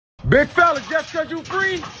Big fella, just cause you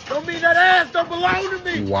free, don't mean that ass don't belong to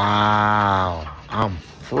me. Wow, I'm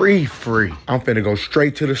free. I'm finna go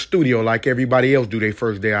straight to the studio like everybody else do their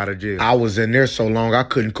first day out of jail. I was in there so long, I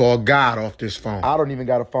couldn't call God off this phone. I don't even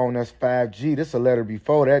got a phone that's 5G. This a letter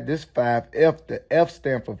before that. This 5F. The F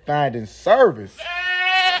stand for finding service.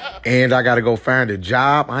 And I gotta go find a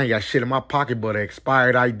job. I ain't got shit in my pocket but an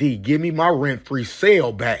expired ID. Give me my rent-free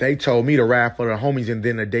sale back. They told me to ride for the homies, and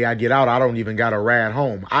then the day I get out, I don't even got a ride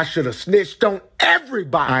home. I should have snitched on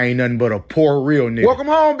everybody. I ain't nothing but a poor real nigga. Welcome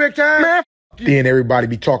home, big time. Man, then everybody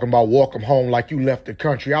be talking about welcome home like you left the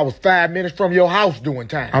country. I was 5 minutes from your house doing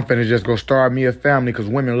time. I'm finna just go start me a family because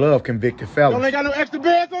women love convicted felons. Don't they got no extra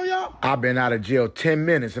beds on y'all? I've been out of jail 10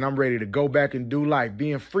 minutes and I'm ready to go back and do life.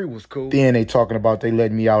 Being free was cool. Then they talking about they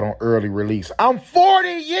letting me out on early release. I'm 40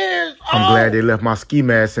 years old. I'm glad they left my ski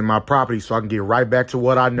mask in my property so I can get right back to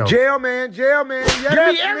what I know. Jail man. Yeah, give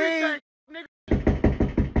me everything,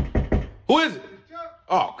 nigga. Who is it?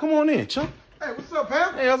 Oh, come on in, Chuck. Hey, what's up,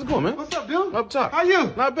 pal? Hey, how's it going, man? What's up, dude? Up top. How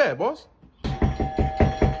you? Not bad, boss.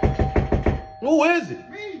 Who is it?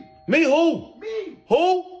 Me. Me who? Me.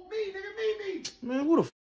 Who? Me, nigga, me. Man, who the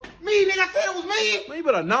f? Me, nigga, I said it was me. Man, you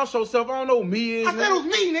better announce yourself. I don't know who me is. I said it was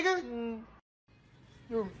me, nigga.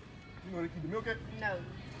 You know they keep the milk at? No.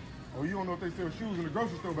 Oh, you don't know if they sell shoes in the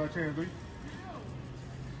grocery store by chance, do you?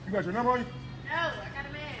 You got your number on you? No, I got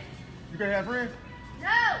a man. You can't have friends? No.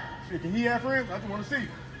 Shit, can he have friends? I just want to see.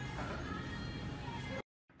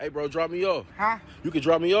 Hey, bro, drop me off. Huh? You can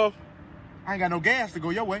drop me off? I ain't got no gas to go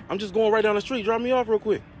your way. I'm just going right down the street. Drop me off real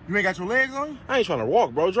quick. You ain't got your legs on you? I ain't trying to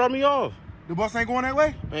walk, bro. Drop me off. The bus ain't going that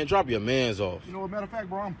way? Man, drop your mans off. You know what, matter of fact,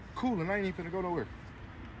 bro, I'm cool and I ain't even finna go nowhere.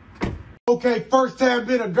 Okay, first time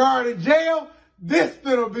been a guard in jail. This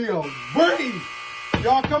finna be a breeze.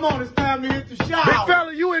 Y'all, come on, it's time to hit the shower. Big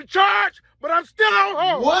fella, you in charge, but I'm still on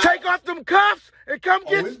hold. What? Take off them cuffs and come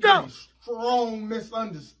get it's stuff. been a strong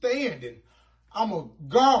misunderstanding. I'm a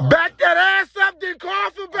guard. Back that ass up, then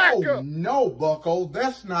call for backup. Oh, no, bucko,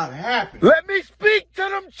 that's not happening. Let me speak to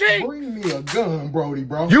them cheeks. Bring me a gun, Brody,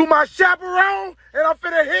 bro. You my chaperone, and I'm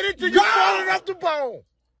finna hit it till you Go! fall it off the bone.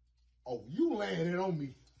 Oh, you landed on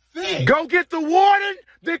me thick. Go get the warden,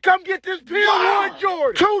 then come get this pill Ward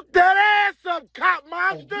Jordan. Toot that ass up, cop Oh,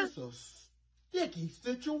 monster. this a sticky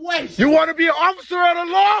situation. You want to be an officer of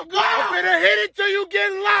the law? Go! I'm finna hit it till you get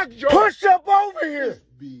locked, Jordan. Push up over here. It's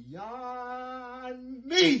beyond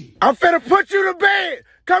me. I'm finna put you to bed.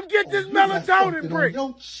 Come get this You got melatonin something brick. on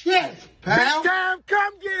your chest, This pal. time,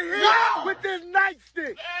 come get hit No! with this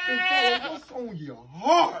nightstick. Hey, fella, what's on your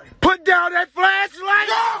heart? Put down that flashlight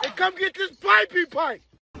No! and come get this pipey pipe.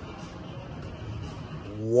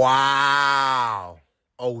 Wow.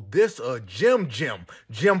 Oh, this a Jim.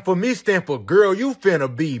 Jim for me stand for girl, you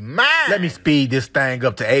finna be mine. Let me speed this thing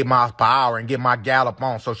up to 8 miles per hour and get my gallop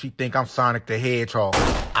on so she think I'm Sonic the Hedgehog.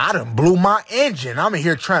 I done blew my engine. I'm in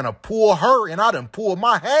here trying to pull her and I done pulled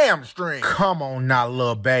my hamstring. Come on now,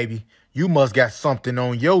 little baby. You must got something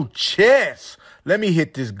on your chest. Let me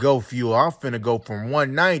hit this go fuel. I'm finna go from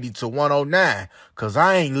 190 to 109, cause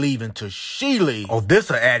I ain't leaving till she leaves. Oh,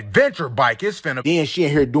 this a adventure bike. It's finna. Then she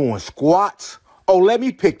in here doing squats. Oh, let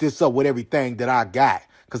me pick this up with everything that I got,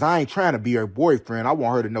 cause I ain't trying to be her boyfriend. I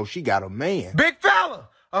want her to know she got a man. Big fella,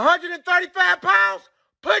 135 pounds,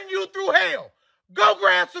 putting you through hell. Go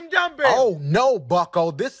grab some dumbbells. Oh, no,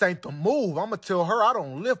 bucko. This ain't the move. I'm going to tell her I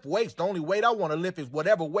don't lift weights. The only weight I want to lift is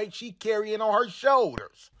whatever weight she carrying on her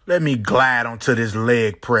shoulders. Let me glide onto this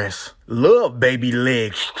leg press. Love baby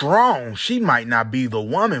leg strong. She might not be the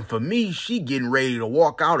woman for me. She getting ready to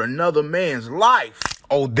walk out another man's life.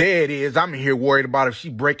 Oh, there it is. I'm in here worried about if she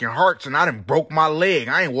breaking hearts and I done broke my leg.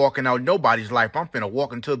 I ain't walking out nobody's life. I'm finna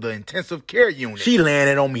walk into the intensive care unit. She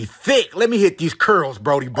landed on me thick. Let me hit these curls,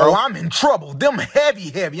 Brody, bro. Oh, I'm in trouble. Them heavy.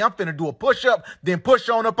 I'm finna do a push-up, then push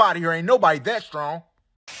on up out of here. Ain't nobody that strong.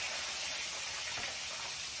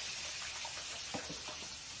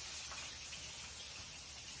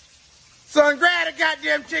 Son, grab the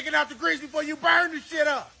goddamn chicken out the grease before you burn the shit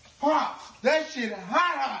up. Pops, that shit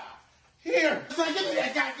hot. Here. Son, give me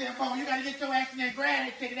that goddamn phone. You gotta get your ass in there and grab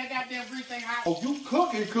that chicken. That goddamn grease ain't hot. Oh, you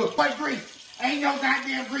cooking. What grease? Ain't no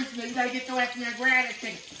goddamn grease in there. You gotta get your ass in there and grab that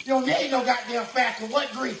chicken. You don't need no goddamn fat. So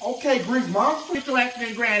what grease? Okay, grease monster. Get your ass in there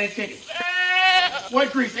and grab that chicken.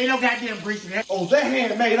 What grease? Ain't no goddamn grease in there. Oh, that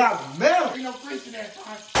hand made out of metal. Ain't no grease in there,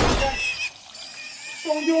 son. It's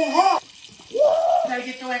on your heart. Woo! You gotta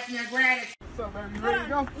get your ass in there and grab it. What's up, baby? You Hold ready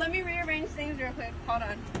to on. go? Let me rearrange things real quick. Hold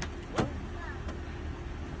on.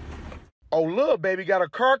 Oh, little baby got a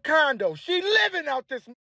car condo. She living out this.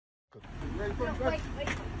 Wait.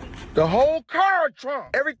 The whole car trunk.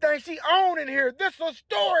 Everything she own in here. This a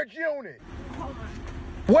storage unit. Hold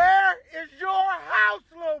on. Where?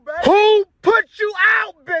 Who put you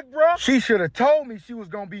out, big bro? She should have told me she was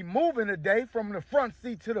gonna be moving today from the front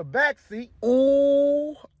seat to the back seat.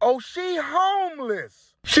 Ooh, oh, she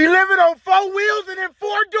homeless. She living on 4 wheels and in 4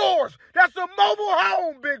 doors. That's a mobile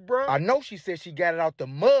home, big bro. I know she said she got it out the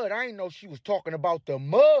mud. I ain't know she was talking about the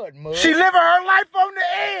mud. She living her life on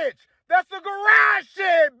the edge. That's a garage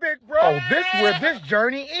shed, big bro. Oh, this where this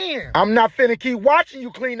journey ends. I'm not finna keep watching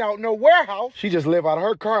you clean out no warehouse. She just live out of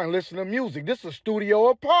her car and listen to music. This is a studio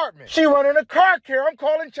apartment. She running a car care. I'm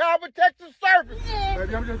calling Child Protective Services.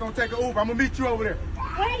 Baby, I'm just gonna take an Uber. I'm gonna meet you over there.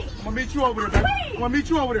 Wait. I'm gonna meet you over there, baby. Wait. I'm gonna meet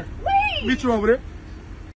you over there. Wait. Meet you over there.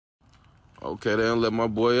 Okay, they don't let my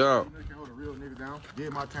boy out. Hold a real nigga down.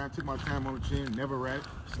 Did my time, took my time on the chin, never rat.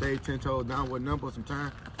 Stayed 10 toes down, wasn't nothing but some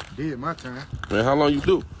time. Did my time. Man, how long you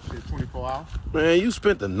do? Shit, 24 hours. Man, you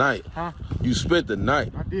spent the night. Huh? You spent the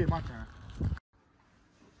night. I did my time.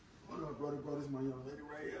 What up, brother? Bro, this is my young lady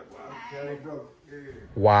right here. Wow. Okay, brother. Yeah.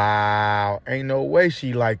 Wow, ain't no way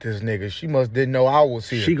she liked this nigga. She must didn't know I was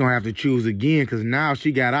here. She gonna have to choose again, cause now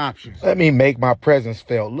she got options. Let me make my presence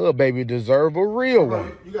felt. Little baby deserve a real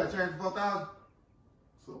one. You got a chance for 4,000?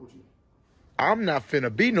 So what you? I'm not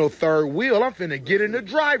finna be no third wheel. I'm finna get in the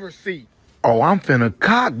driver's seat. Oh, I'm finna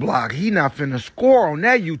cock block. He not finna score on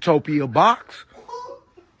that utopia box.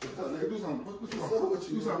 Do something. What's up with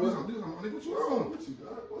you? Do something. What's wrong with you,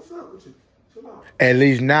 dog? What's up with you? At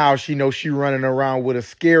least now she knows she running around with a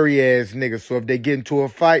scary ass nigga. So if they get into a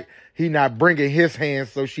fight, he not bringing his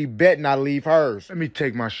hands, so she bet not leave hers. Let me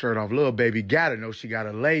take my shirt off. Little baby gotta know she got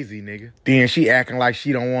a lazy nigga. Then she acting like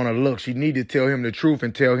she don't want to look. She need to tell him the truth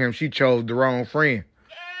and tell him she chose the wrong friend.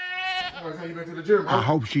 You been to the gym, bro? I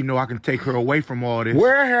hope she know I can take her away from all this.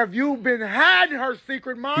 Where have you been hiding her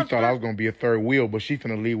secret monster? She thought I was gonna be a third wheel, but she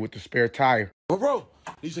finna leave with the spare tire. Bro,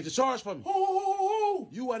 you take the charge for me. Who?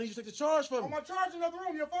 I need you to take the charge for me. I'm charging in the other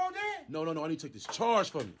room. Your phone dead? No, I need to take this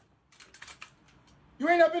charge for me. You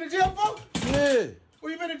ain't up in the gym for? Yeah.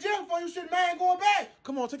 Well, you been in the gym for? You shouldn't mind going back.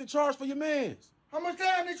 Come on, take the charge for your mans. How much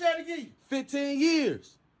time they trying to give you? 15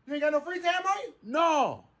 years. You ain't got no free time on you?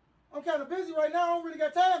 No. I'm kind of busy right now. I don't really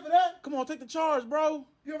got time for that. Come on, take the charge, bro.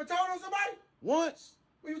 You ever told on somebody? Once.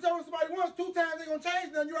 When you told on somebody once, 2 times they gonna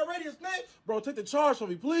change nothing. You already a snitch. Bro, take the charge for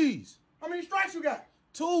me, please. How many strikes you got?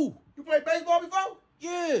 2. You played baseball before?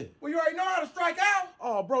 Yeah. Well, you already know how to strike out.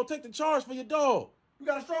 Oh, bro, take the charge for your dog. You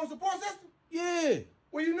got a strong support system? Yeah.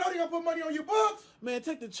 Well, you know they gonna put money on your books. Man,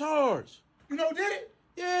 take the charge. You know who did it?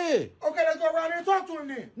 Yeah. Okay, let's go around there and talk to him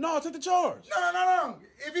then. No, take the charge. No.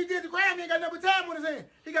 If he did the crime, he ain't got nothing but time on his hand.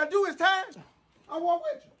 He got to do his time. I walk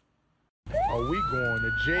with you. Oh, we going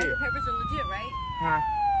to jail. Your papers are legit, right? Huh?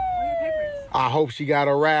 Where are your papers? I hope she got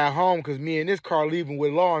a ride home, because me and this car leaving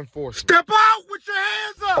with law enforcement. Step out with your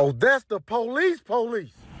hands up! Oh, that's the police.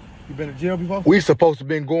 You been to jail before? We supposed to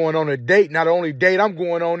been going on a date. Not the only date I'm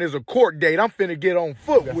going on is a court date. I'm finna get on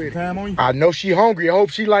foot with time on you? I know she hungry. I hope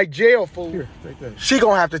she like jail food. Here, take that. She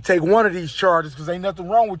gonna have to take one of these charges, because ain't nothing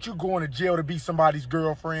wrong with you going to jail to be somebody's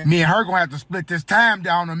girlfriend. Me and her gonna have to split this time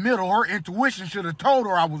down the middle. Her intuition should have told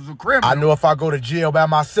her I was a criminal. I know if I go to jail by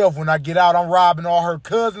myself, when I get out, I'm robbing all her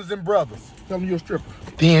cousins and brothers. Tell them you're a stripper.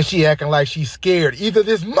 Then she acting like she's scared. Either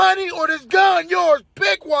this money or this gun. Yours.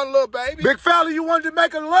 Pick one, little baby. Big fella, you wanted to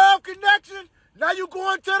make a love connection? Now you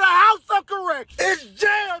going to the house of correction. It's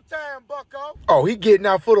jail time, bucko. Oh, he getting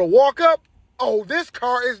out for the walk up? Oh, this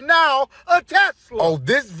car is now a Tesla. Oh,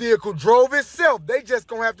 this vehicle drove itself. They just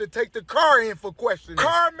gonna have to take the car in for questioning.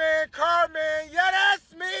 Car man, yeah,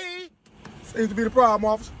 that's me. Seems to be the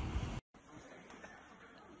problem, officer.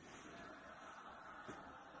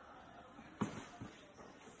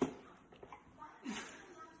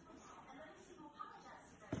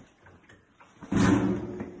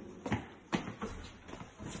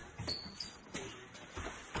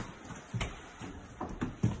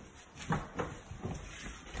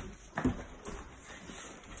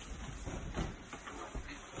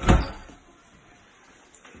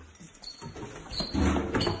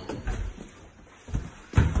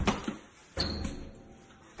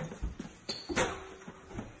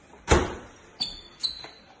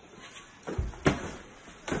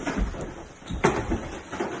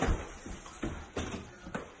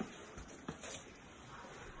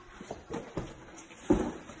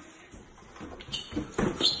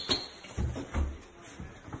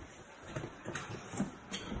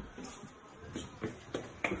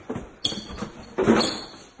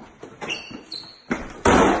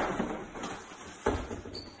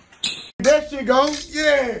 There she go.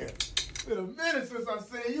 Yeah. Been a minute since I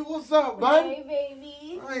seen you. What's up, baby? Hey,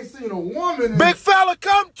 baby. I ain't seen a woman in... Big fella,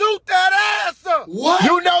 come toot that ass up. What?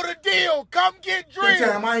 You know the deal. Come get Spend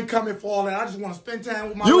drilled. time. I ain't coming for all that. I just want to spend time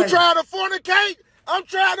with my You lady. trying to fornicate? I'm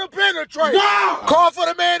trying to penetrate. No! Call for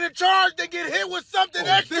the man in charge to get hit with something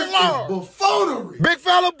extra This large. is buffoonery. Big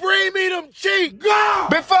fella, bring me them cheeks. Go!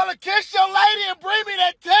 Big fella, kiss your lady and bring me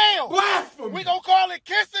that tail. Blasphemy. We gonna call it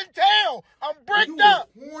kiss and tail. I'm bricked You up.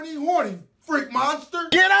 horny, freak monster.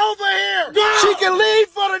 Get over here. Go! She can leave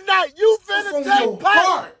for the night. You What's finna on take your part.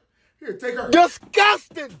 heart? Here, take her.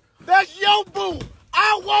 Disgusting. That's your boo.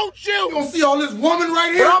 I want you. You gonna see all this woman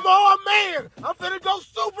right But here? I'm all man. I'm finna go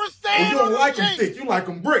super Oh, saiyan. you don't on like them them cheeks. thick. You like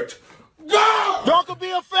them bricked. Go! Y'all could be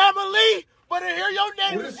a family, but I hear your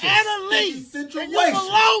name Oh, is this is Anna Lee. sticky And you situation.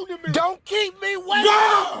 belong to me. Don't keep me waiting.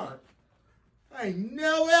 God! I ain't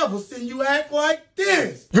never ever seen you act like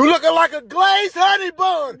this. You looking like a glazed honey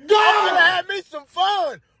bun. God! I'm finna have me some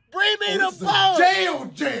fun. Bring me This the is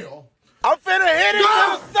bun. jail. I'm finna hit it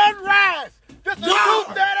God! till the sunrise. Just to God!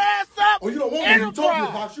 scoop that ass up. Oh, you don't want me to talk in the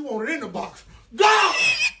Enterprise. box. You want it in the box. Go!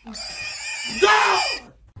 Go!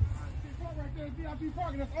 Right there, VIP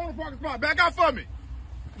parking. That's the only parking spot. Back out for me.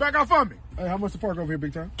 Back out for me. Hey, how much to park over here,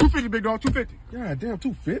 big time? 250, big dog. 250. God damn,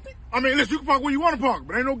 250? I mean, listen, you can park where you want to park,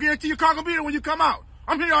 but ain't no guarantee your car gonna be there when you come out.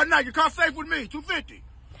 I'm here all night. Your car's safe with me. 250.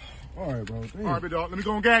 All right, bro. Damn. All right, big dog. Let me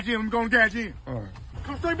go and gauge in. All right.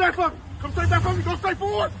 Come straight back for me. Come straight back for me. Go straight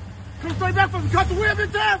forward. Come straight back for me. Cut the wheel,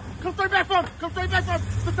 big time. Come straight back for me. Come straight back for me.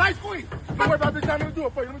 It's a tight squeeze. Don't worry about it, big time. Let me do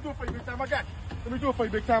it for you. Big time. I got you. Let me do it for you,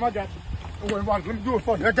 big time. I got you. Don't worry about it. Let me do it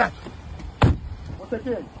for you. I got you. I'll take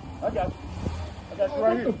care of you. I got you. I got you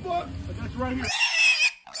right here. What the fuck? I got you right here.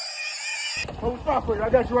 Hold the spot for you. I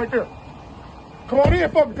got you right there. Come on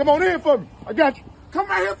in for me. Come on in for me. I got you. Come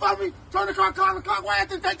right here for me. Turn the car, call the clock. Why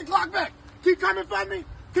after take the clock back? Keep coming for me.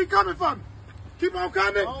 Keep coming for me. Keep on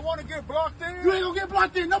coming. I don't want to get blocked in. You ain't gonna get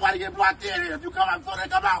blocked in. Nobody get blocked in here. If you come out before they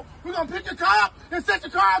come out, we're gonna pick your car up and set your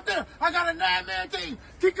car out there. I got a 9-man team.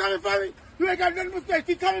 Keep coming for me. You ain't got nothing but space.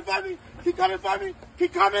 Keep coming for me. Keep coming for me.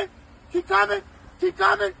 Keep coming. Keep coming. Keep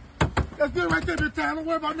coming. That's good right there, big time. Don't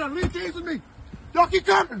worry about nothing. Leave keys with me. Y'all keep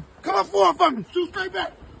coming. Come up forward for me. Shoot straight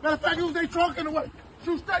back. Matter of fact, it was their trunk in the way.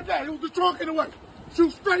 Shoot straight back. It was the trunk in the way.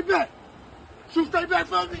 Shoot straight back. Shoot straight back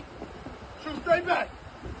for me. Shoot straight back.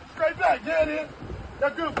 Straight back. There it is.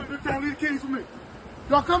 That's good for you. Big time. Leave the keys with me.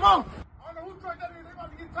 Y'all come on. I don't know who truck that is. They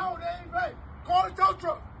about to get towed. They ain't paid. Call the tow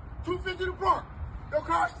truck. 250 to park. Your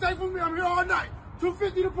car's safe with me. I'm here all night.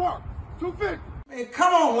 250 to park. 250. Man,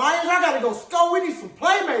 come on, Lions. I gotta go score. We need some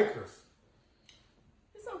playmakers.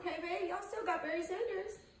 It's okay, babe. Y'all still got Barry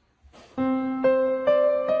Sanders.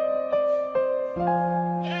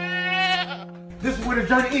 This is where the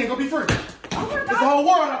journey ends. Go be free. Oh my There's the God. whole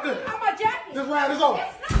world out there. How my jacket? This ride is over.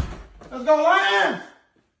 It's not. Let's go, Lions.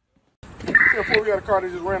 Before we got a car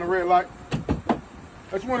that just ran a red light.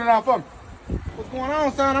 Let's win it out for me. What's going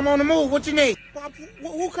on, son? I'm on the move. What you need? Pops,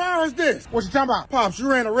 who car is this? What you talking about? Pops, you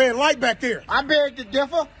ran a red light back there. I beg to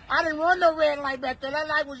differ. I didn't run no red light back there. That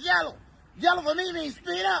light was yellow. Yellow for me means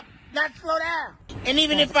speed up, not slow down. And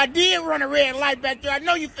even if I did run a red light back there, I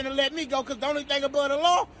know you finna let me go, because the only thing above the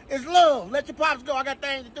law is love. Let your pops go. I got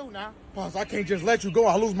things to do now. Pops, I can't just let you go.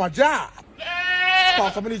 I'll lose my job.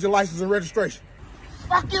 Pops, I'm gonna need your license and registration.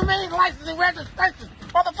 Fuck you mean license and registration?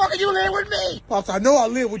 Motherfucker, you live with me. Pops, I know I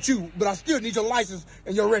live with you, but I still need your license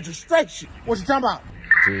and your registration. What you talking about?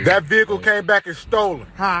 That vehicle came back and stolen.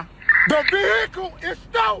 Huh? The vehicle is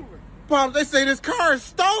stolen. Pops, they say this car is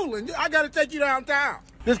stolen. I gotta take you downtown.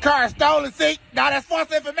 This car is stolen, see? Now that's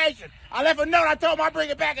false information. I left a note. I told him I'd bring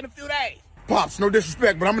it back in a few days. Pops, no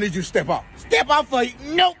disrespect, but I'm gonna need you to step out. Step out for you.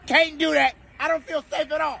 Nope, can't do that. I don't feel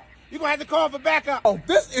safe at all. You're gonna have to call for backup. Oh,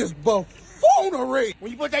 this is buffoonery.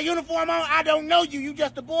 When you put that uniform on, I don't know you. You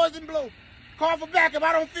just the boys in blue. Call for backup.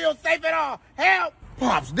 I don't feel safe at all. Help.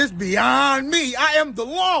 Pops, this beyond me. I am the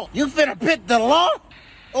law. You finna pit the law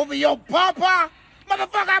over your papa?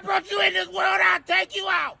 Motherfucker, I brought you in this world. I'll take you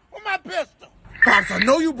out with my pistol. Pops, I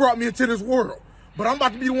know you brought me into this world, but I'm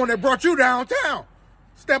about to be the one that brought you downtown.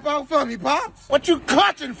 Step out for me, Pops. What you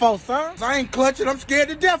clutching for, son? I ain't clutching. I'm scared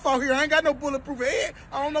to death out here. I ain't got no bulletproof head.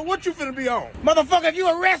 I don't know what you finna be on. Motherfucker, if you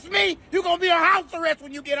arrest me, you gonna be on house arrest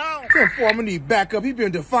when you get home. 10-4, I'm gonna need backup. He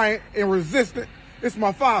been defiant and resistant. It's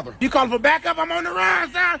my father. You calling for backup? I'm on the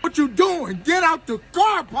run, son. What you doing? Get out the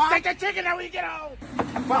car, Pops. Take that chicken out when you get home.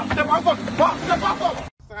 Pops, step out for me. Pops, step out for me.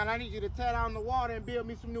 Son, I need you to tear down the water and build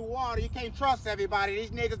me some new water. You can't trust everybody.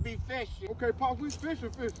 These niggas be fishing. Okay, Pops, we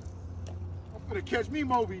fishing. I'm finna catch me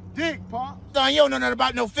Moby Dick, Pops. Son, you don't know nothing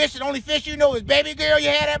about no fishing. The only fish you know is baby girl you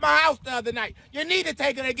had at my house the other night. You need to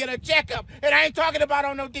take her to get a checkup. And I ain't talking about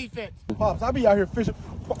on no defense. Pops, I be out here fishing.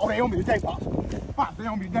 Oh, they owe me today, Pops. Pops, they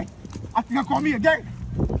owe me today. I think I call me a gator.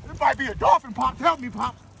 It might be a dolphin, Pops. Help me,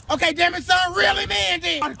 Pops. Okay, damn it, son, really man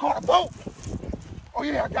then. I caught a boat. Oh,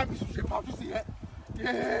 yeah, I got me some shit, Pops. You see that?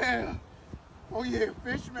 Yeah. Oh yeah,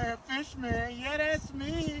 fish man, yeah, that's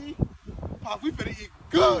me. Pop, we finna eat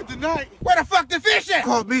good tonight. Where the fuck the fish at?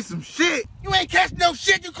 Caught me some shit. You ain't catch no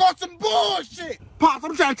shit, you caught some bullshit. Pops,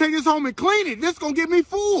 I'm trying to take this home and clean it. This gonna get me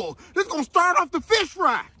full. This gonna start off the fish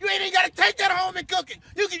fry. You ain't even gotta take that home and cook it.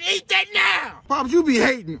 You can eat that now. Pops, you be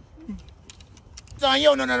hating. Son, you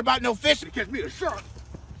don't know nothing about no fish to catch me a shark.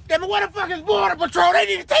 Damn it, what the fuck is Border Patrol? They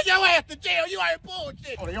need to take your ass to jail. You ain't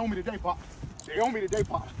bullshit. Oh, they owe me today, Pop. They owe me today,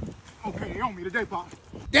 Pop. Okay, they owe me today, Pop.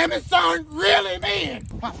 Damn it, son, really, man.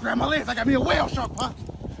 Pop, grab my legs. I got me a whale shark, Pop.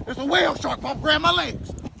 It's a whale shark, Pop. Grab my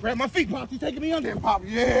legs. Grab my feet, Pop. He's taking me under, Pop.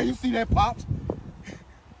 Yeah, you see that, Pops.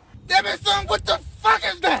 Damn it, son, what the fuck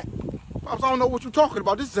is that? Pops, I don't know what you're talking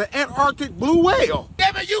about. This is an Antarctic blue whale.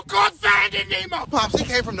 Damn it, you caught Finding Nemo. Pops, he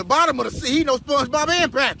came from the bottom of the sea. He knows SpongeBob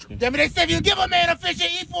and Patrick. Damn it, they said if you give a man a fish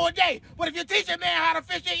and eat for a day, but if you teach a man how to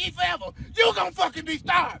fish and eat forever, you gonna fucking be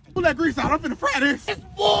starved. Pull that grease out. I'm finna fry this. This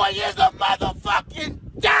boy is a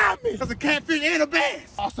motherfucking diamond. That's a catfish and a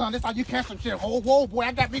bass. Oh, son, this how you catch some shit. Whoa, boy,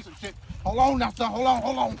 I got me some shit. Hold on now, son. Hold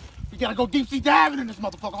on. We gotta go deep sea diving in this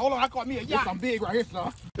motherfucker. Hold on, I caught me a yacht. I'm big right here,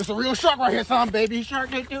 son. This a real shark right here, son, baby. Shark,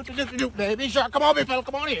 baby. Shark, come on, big fella,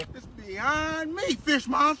 come on in. It's beyond me, fish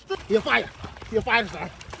monster. He a fighter, son.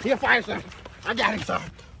 I got him, son.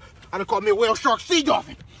 I done caught me a whale shark sea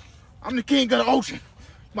dolphin. I'm the king of the ocean.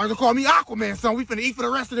 Might as well call me Aquaman, son. We finna eat for the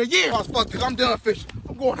rest of the year. Oh, fuck this, I'm done fishing.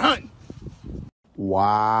 I'm going hunting.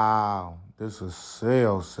 Wow. This is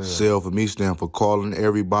sale. Sale for me stand for calling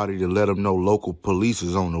everybody to let them know local police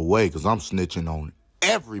is on the way, because I'm snitching on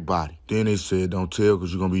everybody. Then they said, don't tell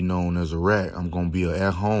because you're going to be known as a rat. I'm going to be an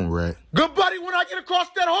at-home rat. Good buddy, when I get across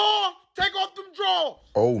that horn, take off them drawers.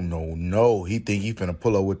 Oh, no. He think he finna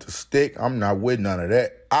pull up with the stick. I'm not with none of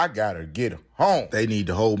that. I gotta get home. They need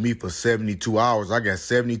to hold me for 72 hours. I got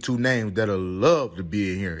 72 names that'll love to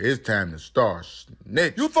be in here. It's time to start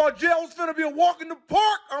snitch. You thought jail was finna be a walk in the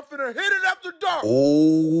park? I'm finna hit it after dark.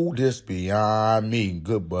 Oh, this beyond me.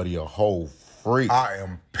 Good buddy, a whole freak. I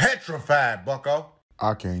am petrified, bucko.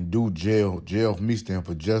 I can't do jail. Jail for me stand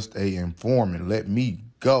for just a informant. Let me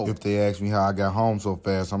go. If they ask me how I got home so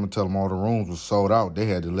fast, I'm gonna tell them all the rooms was sold out. They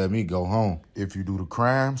had to let me go home. If you do the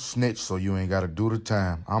crime, snitch so you ain't gotta do the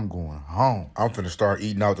time. I'm going home. I'm finna start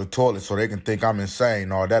eating out the toilet so they can think I'm insane.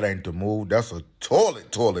 No, that ain't the move. That's a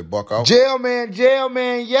toilet, bucko. Jail man,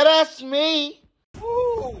 yeah, that's me.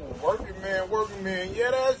 Ooh, working man,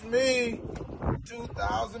 yeah, that's me.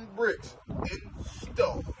 2,000 bricks in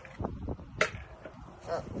store.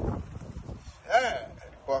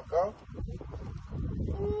 Bucko.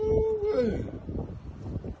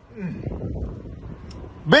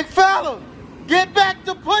 Big fella, get back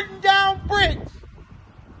to putting down bricks.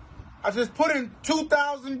 I just put in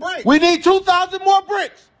 2,000 bricks. We need 2,000 more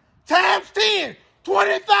bricks. Times 10,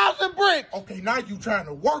 20,000 bricks. Okay, now you trying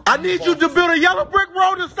to work. I need you to build a yellow brick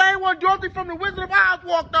road the same one Dorothy from the Wizard of Oz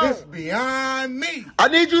walked on. This beyond me. I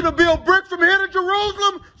need you to build bricks from here to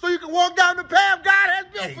Jerusalem so you can walk down the path God has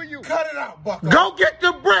built for you. Cut it out, bucko. Go get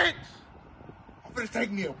the bricks. I'm finna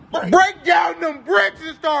take me a break. Break down them bricks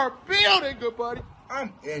and start building, good buddy.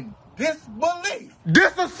 I'm in disbelief.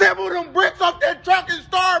 Disassemble them bricks off that truck and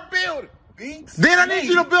start building. Then I need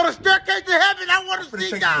you to build a staircase to heaven. I want to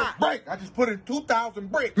see God. Break. I just put in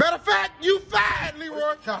 2,000 bricks. Matter of fact, you fine,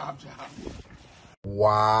 Leroy. Job.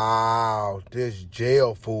 Wow, this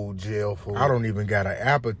jail food. I don't even got an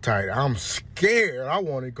appetite. I'm scared. I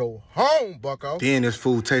want to go home, bucko. Then this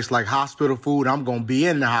food tastes like hospital food. I'm going to be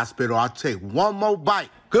in the hospital. I'll take one more bite.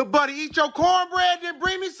 Good buddy, eat your cornbread, then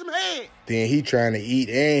bring me some head. Then he trying to eat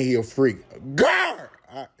and he a freak. God,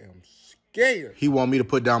 I am scared. He want me to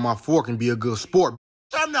put down my fork and be a good sport.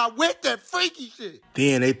 I'm not with that freaky shit.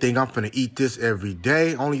 Then they think I'm finna eat this every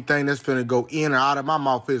day. Only thing that's finna go in or out of my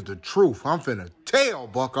mouth is the truth. I'm finna tell,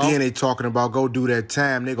 bucko. Then they talking about go do that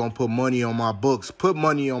time. They gonna put money on my books, put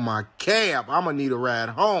money on my cab. I'm gonna need a ride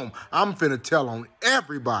home. I'm finna tell on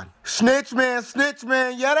everybody. Snitch man,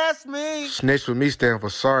 yeah, that's me. Snitch with me stand for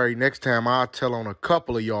sorry. Next time I'll tell on a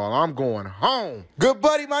couple of y'all. I'm going home. Good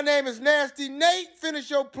buddy, my name is Nasty Nate. Finish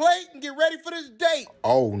your plate and get ready for this date.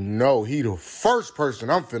 Oh no, he the first person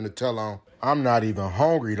I'm finna tell on. I'm not even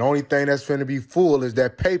hungry. The only thing that's finna be full is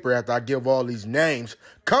that paper after I give all these names.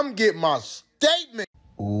 Come get my statement.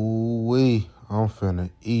 Ooh-wee, I'm finna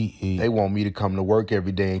eat. They want me to come to work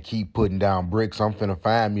every day and keep putting down bricks. I'm finna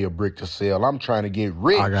find me a brick to sell. I'm trying to get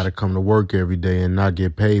rich. I gotta come to work every day and not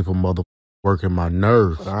get paid for working my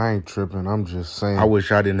nerves. But I ain't tripping. I'm just saying. I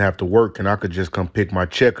wish I didn't have to work and I could just come pick my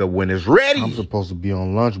check up when it's ready. I'm supposed to be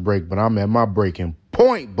on lunch break, but I'm at my breaking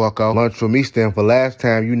point, bucko. Lunch for me stand for last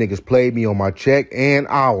time you niggas played me on my check and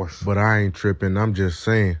hours. But I ain't tripping. I'm just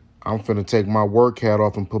saying. I'm finna take my work hat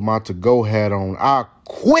off and put my to-go hat on. I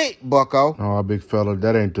quit, bucko. Oh, big fella,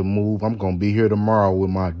 that ain't the move. I'm gonna be here tomorrow with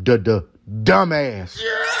my dumb ass.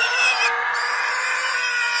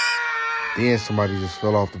 Then somebody just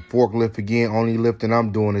fell off the forklift again. Only lifting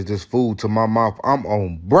I'm doing is this food to my mouth. I'm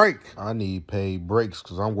on break. I need paid breaks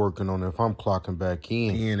because I'm working on it if I'm clocking back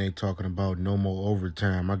in. Then they talking about no more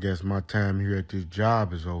overtime. I guess my time here at this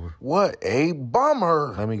job is over. What a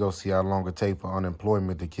bummer. Let me go see how long it takes for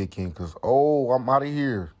unemployment to kick in because, oh, I'm out of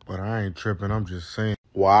here. But I ain't tripping. I'm just saying.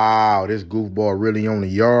 Wow, this goofball really on the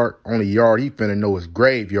yard. On the yard, he finna know his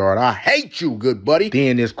graveyard. I hate you, good buddy.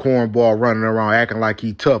 Then this cornball running around acting like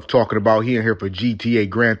he tough, talking about he in here for GTA,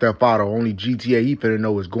 Grand Theft Auto. Only GTA he finna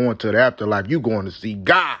know is going to the afterlife. You going to see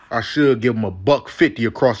God. I should give him a $150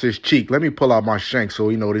 across his cheek. Let me pull out my shank so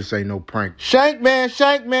he know this ain't no prank. Shank man,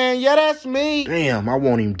 yeah, that's me. Damn, I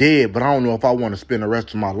want him dead, but I don't know if I want to spend the rest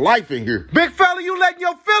of my life in here. Big fella, you letting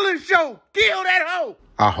your feelings show. Kill that hoe.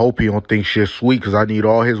 I hope he don't think shit's sweet because I need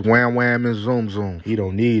all his wham wham and zoom zoom. He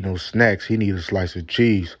don't need no snacks. He need a slice of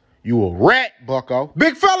cheese. You a rat, bucko.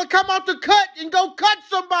 Big fella, come out the cut and go cut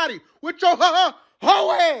somebody with your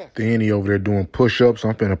hoe ass. Then he over there doing push-ups.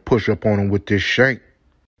 I'm finna push up on him with this shank.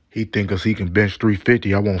 He think cause he can bench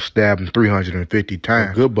 350, I won't stab him 350 times.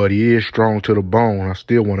 But good buddy is strong to the bone. I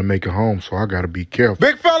still want to make it home, so I gotta be careful.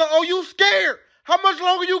 Big fella, oh, you scared? How much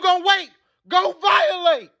longer you gonna wait? Go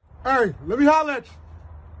violate. Hey, let me holler at you.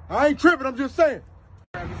 I ain't tripping, I'm just saying.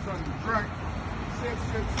 Grab me something to drink.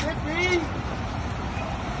 Sip, me.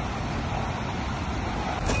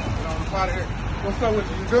 Get on up out of here. What's up with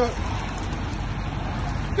you? You good?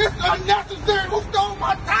 This is unnecessary. Who stole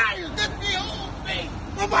my tires? This behoves me.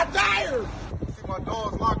 For my tires. See my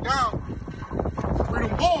dogs locked down.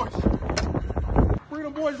 Freedom boys.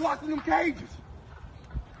 Freedom boys locked in them cages.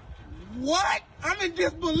 What? I'm in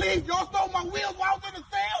disbelief. Y'all stole my wheels while I was in the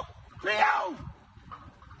cell? P.O.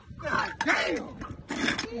 God damn! Come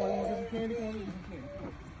on, you want to get some candy?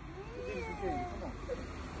 Come on,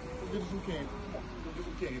 get some candy. Come on, get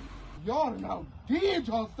some candy. Y'all done outdid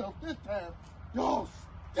yourself this time. Y'all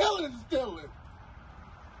stealing.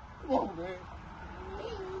 Come on, man.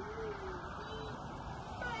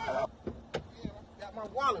 Got my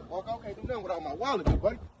wallet, Buck. I can't do nothing without my wallet,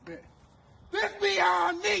 buddy. Yeah. This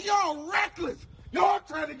beyond me. Y'all reckless. Y'all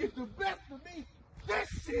trying to get the best of me. This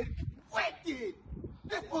shit wicked.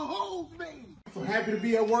 This behooves me. I'm so happy to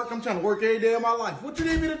be at work. I'm trying to work every day of my life. What you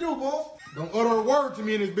need me to do, boss? Don't utter a word to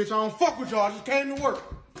me in this bitch. I don't fuck with y'all. I just came to work.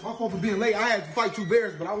 My fault for being late. I had to fight 2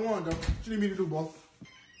 bears, but I won, though. What you need me to do, boss?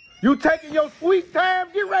 You taking your sweet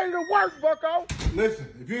time? Get ready to work, bucko.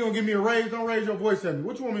 Listen, if you ain't gonna give me a raise, don't raise your voice at me.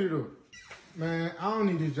 What you want me to do? Man, I don't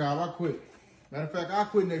need this job. I quit. Matter of fact, I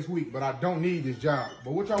quit next week, but I don't need this job.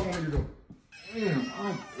 But what y'all want me to do? Damn,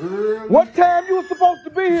 I'm early. What time you was supposed to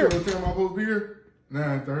be here? What time I'm supposed to be here?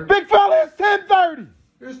 9:30. Big fella, it's 10:30.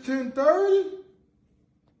 It's 10:30?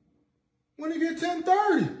 When it get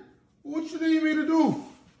 10:30? What you need me to do?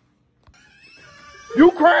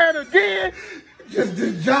 You crying again? Just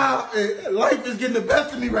this job, and life is getting the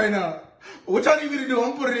best of me right now. What y'all need me to do?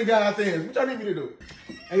 I'm putting it in God's hands. What y'all need me to do?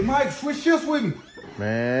 Hey, Mike, switch shifts with me.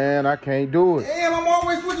 Man, I can't do it. Damn, I'm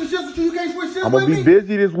always switching shifts with you. You can't switch shifts I'm with gonna me? be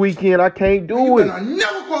busy this weekend. I can't do it. I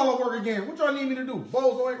never call up work again. What y'all need me to do?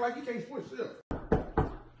 Bozo act like he can't switch shifts.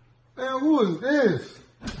 Man, who is this?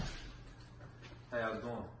 Hey, how's it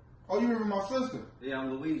going? Oh, you remember my sister? Yeah,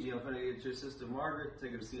 I'm Luigi. I'm finna get your sister Margaret,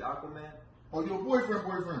 take her to see Aquaman. Oh, your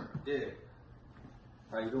boyfriend? Yeah.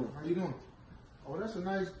 How you doing? How you doing? Oh, that's a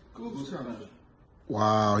nice goose color.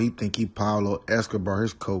 Wow, he think he Pablo Escobar.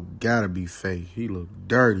 His coat gotta be fake. He look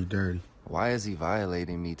dirty. Why is he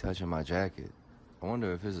violating me touching my jacket? I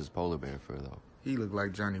wonder if his is polar bear fur, though. He look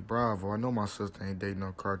like Johnny Bravo. I know my sister ain't dating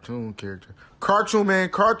no cartoon character. Cartoon man,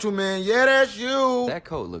 yeah, that's you. That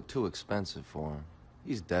coat looked too expensive for him.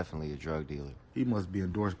 He's definitely a drug dealer. He must be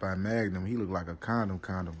endorsed by Magnum. He look like a condom.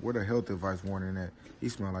 Where the health advice warning at? He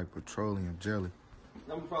smell like petroleum jelly.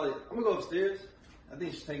 I'm gonna go upstairs. I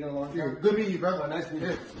think she's taking a long time. Yeah, good meeting you, brother. Nice to meet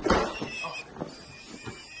you.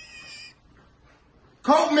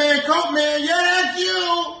 Coat man, yeah, that's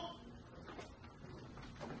you.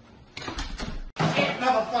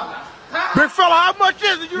 Motherfucker. Big fella, how much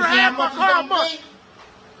is it? You See have my car, how much?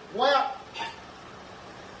 Well,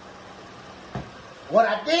 what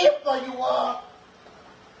I did for you was,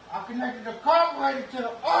 I connected the carburetor to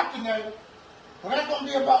the alternator, so that's gonna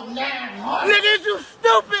be about 900. Nigga, is you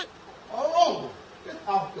stupid? Oh, it's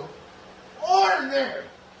off the ordinary.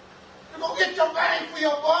 You gonna get your bang for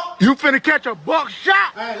your buck? You finna catch a buck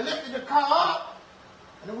shot. I lifted the car up,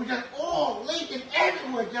 and it was just oil leaking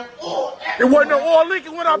everywhere, just oil everywhere. There wasn't no oil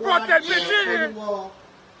leaking when I brought that bitch in here.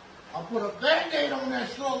 I put a Band-Aid on that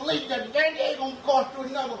slow leak. That Band-Aid gonna cost you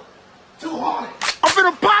another 200. I'm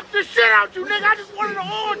finna pop this shit out you, nigga. I just wanted an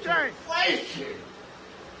oil change. Wait, shit.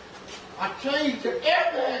 I changed your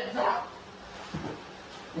airbags out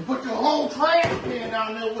and put your whole trash can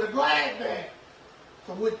down there with a glass bag.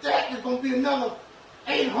 So with that, there's gonna be another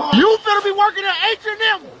 800. You finna be working at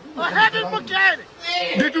H&M, a heavy mechanic.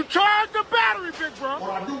 Yeah. Did you charge the battery, big bro?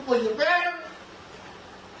 What I do for your battery,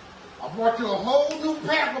 I brought you a whole new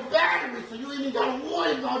pack of batteries, so you ain't even gotta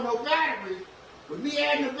worry about no batteries. With me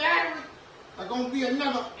adding the batteries, there's gonna be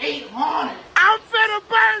another 800. I'm finna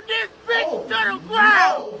burn this bitch to the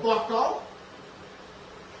ground. No, bucko.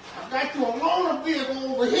 I got you a loaner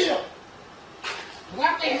vehicle over here. But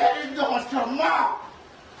I can't have this going tomorrow.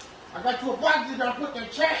 I got you a bike that I put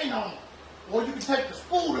that chain on. Or you can take the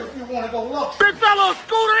scooter if you want to go look. Big fella, a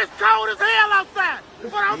scooter, it's cold as hell outside.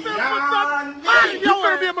 But I'm finna put something. Hey, you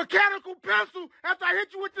finna be a mechanical pencil after I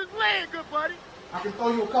hit you with this leg, good buddy. I can throw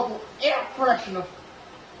you a couple air fresheners.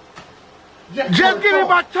 Just give me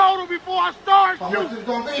my total before I start How shooting. much it's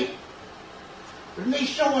gonna be? With me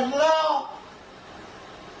showing love,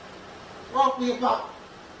 roughly about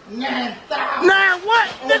 9,000. Now what?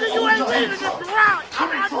 Nigga, you ain't leaving this garage.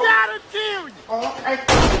 I gotta kill you. Okay.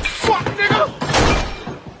 Fuck, nigga.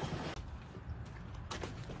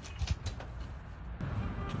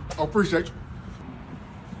 Oh, appreciate you.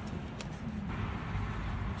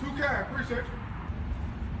 2K, appreciate you.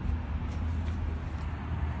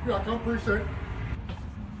 Yeah, I can appreciate it.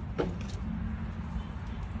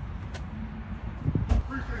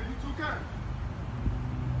 Appreciate you, 2K.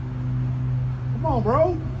 Come on,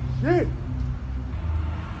 bro. Shit.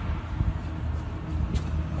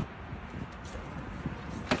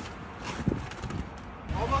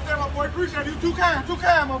 Almost there, my boy. Appreciate you.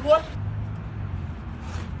 2K, my boy.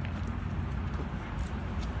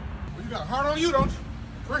 You got a heart on you, don't you?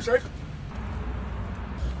 Appreciate you.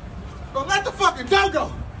 Don't let the fucking dough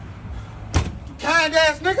go. You kind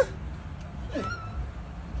ass nigga.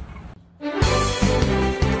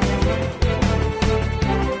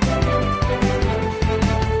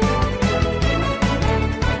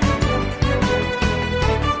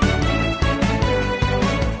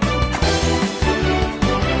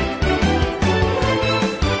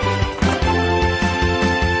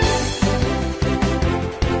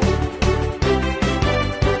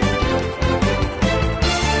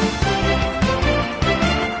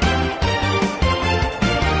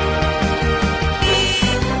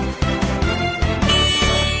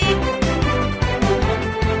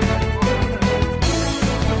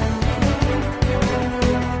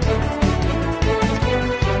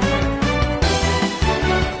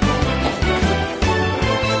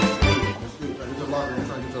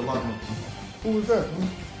 Who was that, man?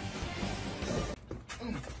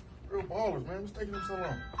 Real ballers, man. What's taking them so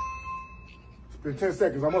long? It's been 10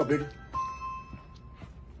 seconds. I'm up, baby.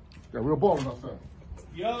 Got real ballers outside.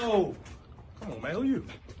 Yo! Come on, man. Who you?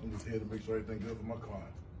 I'm just here to make sure everything good for my client.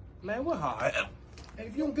 Man, what Ha? Hey,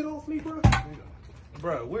 if you don't get off me, bro.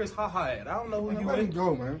 Bro, where's Ha at? I don't know who Man, you let him is.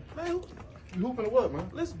 go, man. Man, who? You hooping or what, man?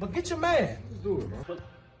 Listen, but get your man. Let's do it, man.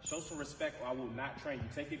 Show some respect or I will not train you.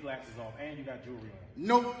 Take your glasses off and you got jewelry on.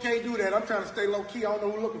 Nope, can't do that. I'm trying to stay low key. I don't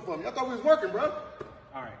know who's looking for me. I thought we was working, bro.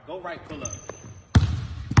 All right, go right, pull up.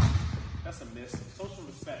 That's a miss. Show some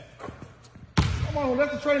respect. Come on,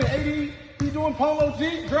 that's the trainer. AD, he doing Polo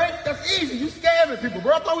G, Drake. That's easy. You scamming people,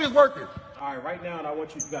 bro. I thought we was working. All right, right now, and I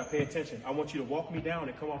want you gotta pay attention. I want you to walk me down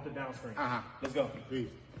and come off the down screen. Let's go. Peace.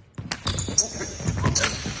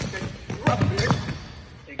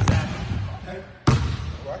 Exactly. Okay.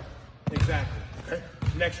 All right. Exactly. Okay.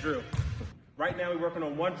 Next drill. Right now, we're working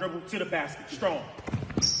on one dribble to the basket. Strong.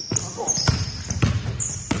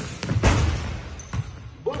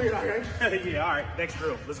 Bully it out here. Yeah, all right. Next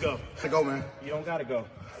drill. Let's go. Let's go, man. You don't gotta go.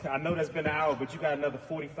 I know that's been an hour, but you got another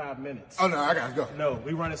 45 minutes. Oh, no, I gotta go. No,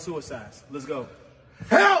 we running suicides. Let's go.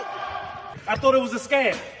 Help! I thought it was a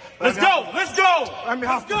scam. Let's go. Let's go.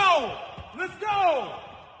 Let's go. Let's go.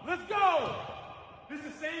 Let's go. This is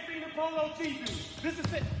the same thing the Polo G do. This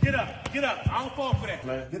is it. Get up. Get up. I don't fall for that.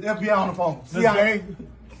 Man, get the FBI on the phone. Let's CIA. go.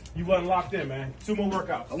 You wasn't locked in, man. 2 more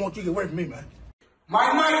workouts. I want you to get away from me, man.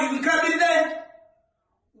 Mike, you can cut me today?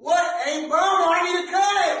 What? Hey, bro, I need a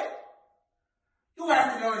cut. You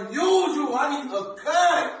acting unusual. I need a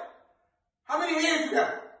cut. How many hands you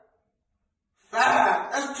got?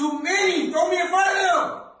 5. That's too many. Throw me in front of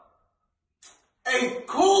them. Hey,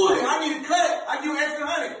 cool it. I need a cut. I give you extra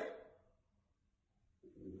 100.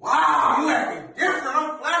 Wow, you acting different.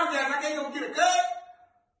 I'm flabbergasted. I can't go get a cut.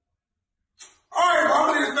 All right, bro. I'm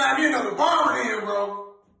gonna just find me another barber then,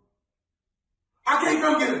 bro. I can't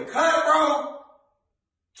come get a cut, bro.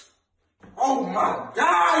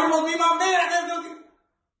 you supposed to be my man.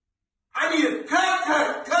 I need a cut,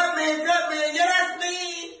 man. Yeah, that's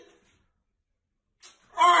me.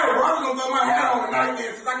 All right, bro, I'm gonna throw my hat on tonight,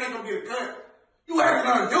 man, since I can't go get a cut. You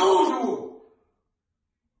acting unusual.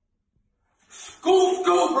 School,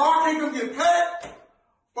 bro, I can't go get a cut.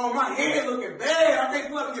 Bro, my head looking bad. I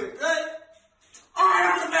can't go up and get a cut. All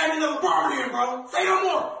right, I'm gonna bag another barber then, bro. Say no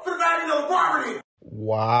more. Finna bag another barber then.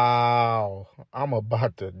 Wow, I'm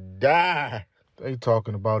about to die. They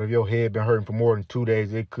talking about if your head been hurting for more than 2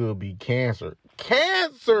 days, it could be cancer.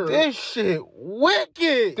 Cancer? This shit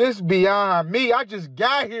wicked. This beyond me. I just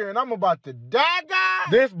got here and I'm about to die, guys.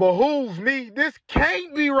 This behooves me. This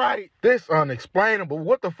can't be right. This unexplainable.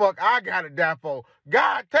 What the fuck I gotta die for?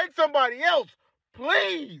 God, take somebody else.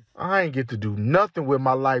 Please. I ain't get to do nothing with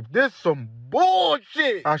my life. This some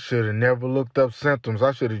bullshit. I should have never looked up symptoms.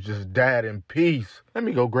 I should have just died in peace. Let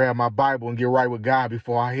me go grab my Bible and get right with God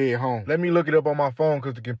before I head home. Let me look it up on my phone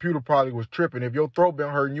because the computer probably was tripping. If your throat been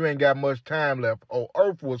hurting, you ain't got much time left. Oh,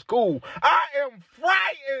 Earth was cool. I am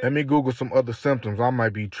frightened. Let me Google some other symptoms. I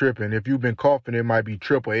might be tripping. If you've been coughing, it might be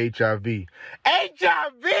triple HIV.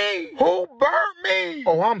 HIV? Who burnt me?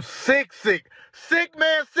 Oh, I'm sick. Sick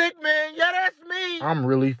man. Yeah, that's me. I'm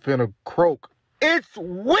really finna croak. It's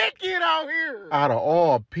wicked out here. Out of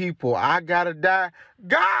all people, I gotta die.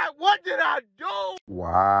 God, what did I do?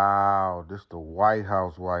 Wow, this the White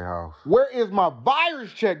House. Where is my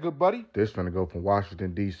virus check, good buddy? This finna go from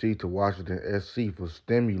Washington, D.C. to Washington, S.C. for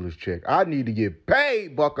stimulus check. I need to get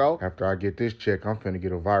paid, bucko. After I get this check, I'm finna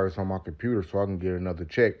get a virus on my computer so I can get another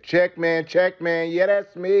check. Check, man. Yeah,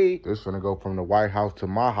 that's me. This finna go from the White House to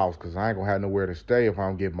my house because I ain't gonna have nowhere to stay if I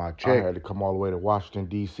don't get my check. I had to come all the way to Washington,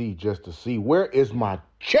 D.C. just to see where is my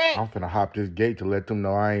check. I'm finna hop this gate to let them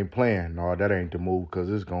know I ain't playing. No, that ain't the move because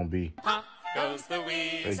it's gonna be. Pop goes the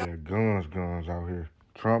weasel. They got guns out here.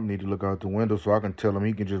 Trump need to look out the window so I can tell him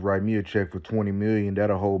he can just write me a check for $20 million.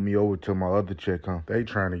 That'll hold me over till my other check comes. They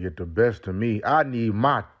trying to get the best of me. I need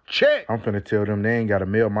my check. I'm finna tell them they ain't gotta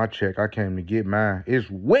mail my check. I came to get mine. It's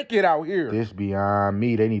wicked out here. This beyond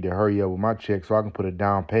me. They need to hurry up with my check so I can put a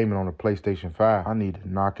down payment on the PlayStation 5. I need to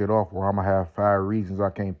knock it off or I'm gonna have 5 reasons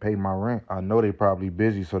I can't pay my rent. I know they probably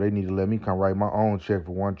busy, so they need to let me come write my own check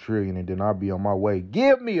for $1 trillion and then I'll be on my way.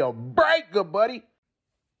 Give me a break, good buddy.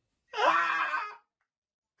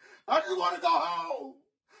 I just want to go home.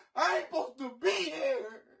 I ain't supposed to be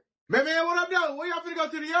here. Man, what up, though? Where y'all finna go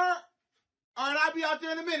to the yard? All right, I'll be out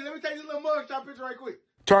there in a minute. Let me take this little mugshot picture right quick.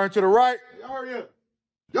 Turn to the right. Y'all hurry up.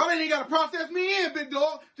 Y'all ain't even got to process me in, big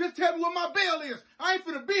dog. Just tell me what my bail is. I ain't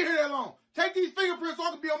finna be here that long. Take these fingerprints so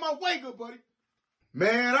I can be on my way, good buddy.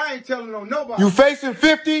 Man, I ain't telling on nobody. You facing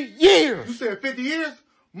 50 years. You said 50 years?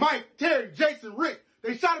 Mike, Terry, Jason, Rick.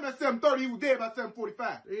 They shot him at 7:30. He was dead by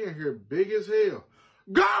 7:45. They in here big as hell.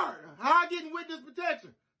 Guard, how I getting witness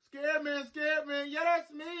protection? Scared man. Yeah,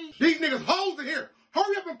 that's me. These niggas hoes in here.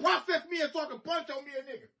 Hurry up and process me and so I can punch on me a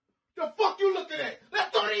nigga. The fuck you looking at?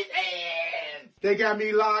 Let's do these hands. They got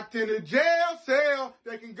me locked in a jail cell.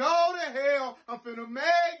 They can go to hell. I'm finna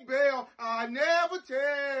make bail. I never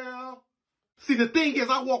tell. See, the thing is,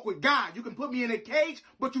 I walk with God. You can put me in a cage,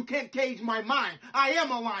 but you can't cage my mind. I am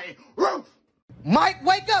a lion. Roof! Mike,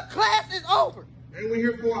 wake up. Class is over. Ain't we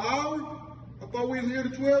here for an hour? I thought we was here to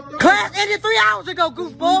 12:30. Class ended 3 hours ago,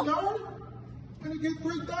 goofball. 3:30? When it get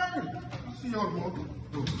 3:30? I see y'all tomorrow.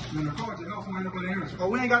 When the call at your house, ain't nobody answer. Oh,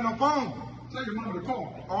 we ain't got no phone. Tell your mama to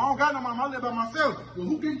call. Oh, I don't got no mama. I live by myself. Well,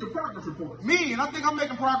 who gave you the progress report? Me, and I think I'm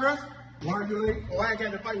making progress. Why are you late? Oh, I ain't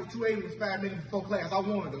got to fight with 2 aliens 5 minutes before class. I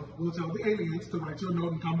wanted to. We'll tell the aliens to write your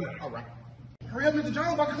note and come back. All right. Hurry up, Mr.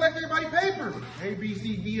 Jones. I can collect everybody's papers. A, B,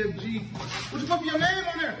 C, D, F, G. What you put your name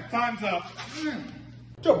on there? Time's up.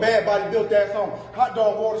 Get your bad body built ass on. Hot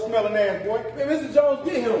dog water smelling ass, boy. Man, Mr. Jones,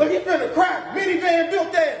 get him. Look, he finna crack. Minivan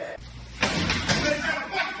built ass.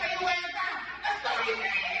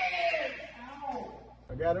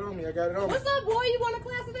 I got it on me. What's up, boy? You going to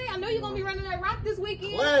class today? I know you're going to be running that rock this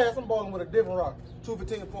weekend. Class, I'm balling with a different rock. 2 for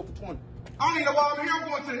 10, 4 for 20. I don't even know why I'm here. I'm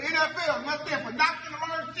going to the NFL. And that's there for not going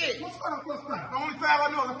to learn shit. What's that? The only 5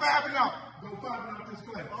 I know is a 5 and out. Go 5 and out this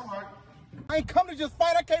class. All right. I ain't come to just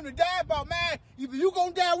fight. I came to die about, man. Either you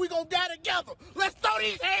gonna die or we gonna die together. Let's throw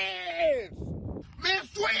these hands. Man,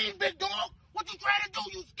 swing, big dog. What you trying to do?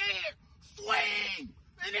 You scared? Swing.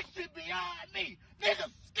 Man, this shit beyond me.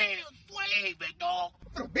 Niggas scared. Swing, big dog.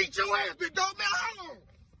 I'm gonna beat your ass, big dog. Man, how long?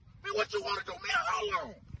 Man, what you want to do? Man, how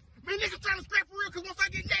long? Man, niggas trying to scrap for real, because once I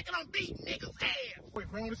get naked, I'm beating niggas' ass. Wait,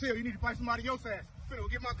 grown as hell. You need to fight somebody else ass. Finna go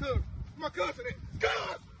get my cousin. My cousin.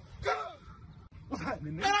 Cuz. What's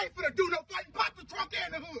happening, man? Man, I ain't finna do no fighting. Pop the trunk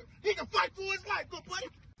in the hood. He can fight for his life, good buddy.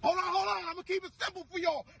 Hold on. I'm gonna keep it simple for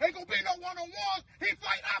y'all. Ain't gonna be no one-on-ones. He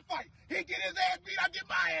fight, I fight. He get his ass beat, I get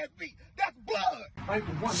my ass beat. That's blood.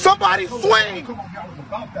 Somebody swing.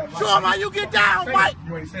 Show him how you get down, Mike.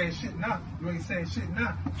 You ain't saying shit now.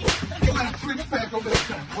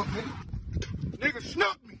 Niggas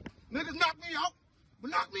snuck me. Niggas knocked me out.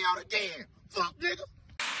 But knock me out again. Fuck, nigga.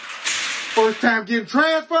 First time getting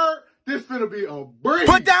transferred, this finna be a breeze.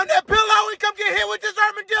 Put down that pillow and come get hit with this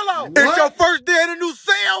armadillo. What? It's your first day in a new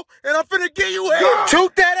cell, and I'm finna give you hell.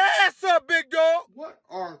 Shoot that ass up, big dog. What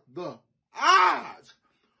are the odds?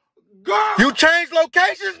 God! You changed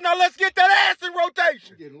locations? Now let's get that ass in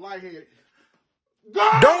rotation. I'm getting lightheaded.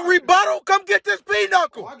 God! Don't rebuttal. Come get this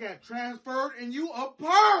pinochle. Oh, I got transferred and you a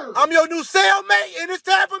perv. I'm your new cellmate, and it's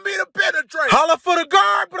time for me to penetrate. Holla for the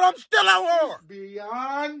guard, but I'm still on hard.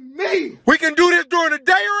 Beyond me. We can do this during the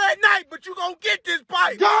day or at night, but you gonna get this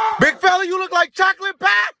pipe. God! Big fella, you look like chocolate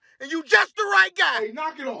pie, and you just the right guy. Hey,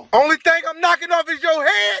 knock it off. Only thing I'm knocking off is your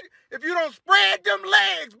head if you don't spread them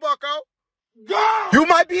legs, bucko. God! You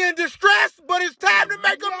might be in distress, but it's time to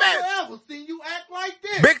make a mess. Never ever seen you act like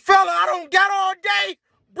this. Big fella, I don't got all day.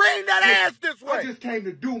 Bring that ass this way. I just came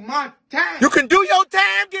to do my time. You can do your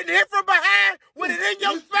time getting hit from behind with it in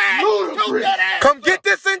your spine. Ludicrous. That ass. Come get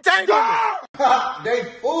this entanglement. They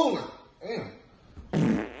fooling.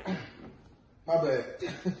 Damn. My bad.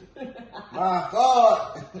 My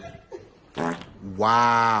God.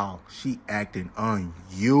 Wow, she acting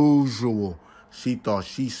unusual. She thought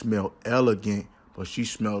she smelled elegant, but she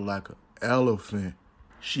smelled like an elephant.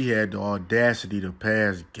 She had the audacity to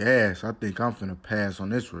pass gas. I think I'm finna pass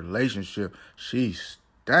on this relationship. She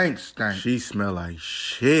stinks. She smell like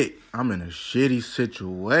shit. I'm in a shitty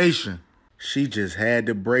situation. She just had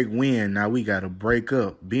to break wind. Now we gotta break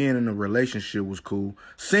up. Being in a relationship was cool.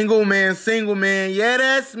 Single man, yeah,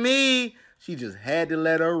 that's me. She just had to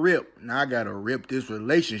let her rip. Now I gotta rip this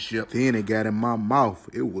relationship. Then it got in my mouth.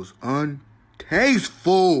 It was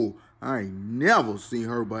untasteful. I ain't never seen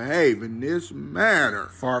her behave in this manner.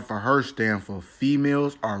 Fart for her stand for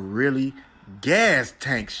females are really gas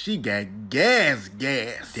tanks. She got gas.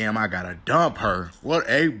 Damn, I gotta dump her. What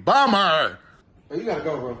a bummer. Hey, you gotta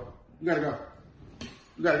go, bro. You gotta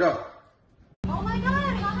go. Oh my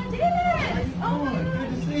God, Mama did it! Oh my God. Good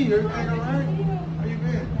to see you. Everything all right? How you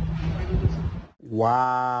been?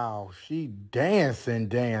 Wow, she dancing.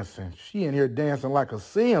 She in here dancing like a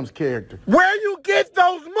Sims character. Where you get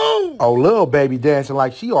those moves? Oh, little baby dancing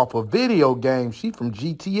like she off a video game. She from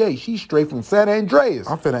GTA. She straight from San Andreas.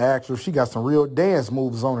 I'm finna ask her if she got some real dance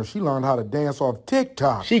moves on her. She learned how to dance off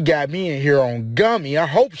TikTok. She got me in here on gummy. I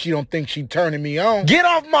hope she don't think she turning me on. Get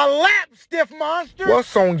off my lap, stiff monster.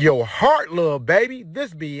 What's on your heart, little baby?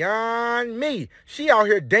 This beyond me. She out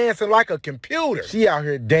here dancing like a computer. She out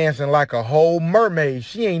here dancing like a whole mermaid.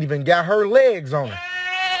 She ain't even got her legs on her.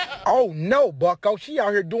 Oh no, bucko. She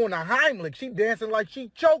out here doing a Heimlich. She dancing like she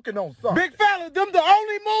choking on something. Big fella, them the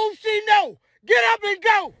only moves she know. Get up and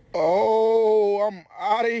go. Oh, I'm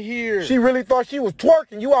out of here. She really thought she was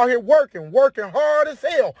twerking. You out here working hard as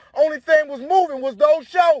hell. Only thing was moving was those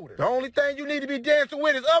shoulders. The only thing you need to be dancing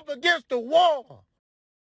with is up against the wall.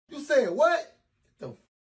 You said what?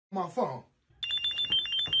 My phone.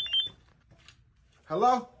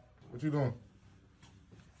 Hello? What you doing?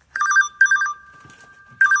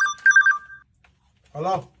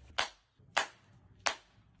 Hello?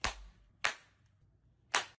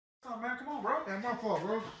 Oh, man, come on, bro. That's my fault,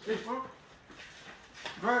 bro. Hey, bro.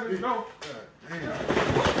 Grab it, go.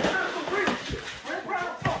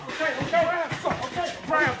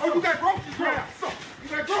 Oh, you got groceries, grab some. You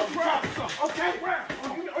got groceries, grab some. Okay, grab.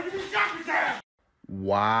 Oh, you be shopping time.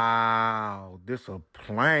 Wow, this a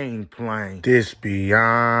plane. This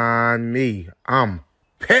beyond me. I'm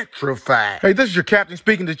petrified. Hey, this is your captain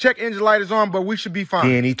speaking. The check engine light is on, but we should be fine.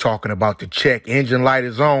 Then he talking about the check engine light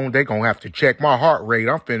is on. They gonna have to check my heart rate.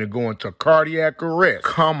 I'm finna go into cardiac arrest.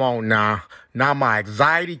 Come on now. Now my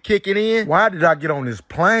anxiety kicking in. Why did I get on this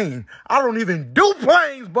plane? I don't even do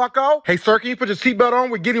planes, bucko. Hey, sir, can you put your seatbelt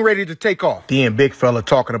on? We're getting ready to take off. Then big fella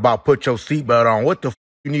talking about put your seatbelt on. What the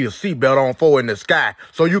you need a seatbelt on for in the sky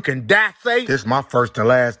so you can die safe? This is my first and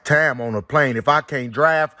last time on a plane. If I can't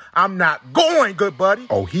drive, I'm not going, good buddy.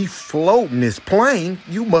 Oh, he floating this plane.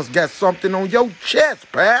 You must got something on your chest,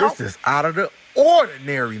 pal. This is out of the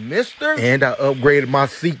ordinary, mister. And I upgraded my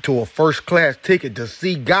seat to a first class ticket to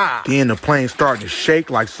see God. Then the plane starting to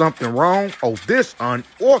shake like something wrong. Oh, this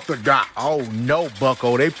unorthodox. Oh, no,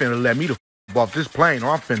 bucko. They finna let me the off this plane or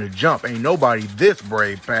I'm finna jump. Ain't nobody this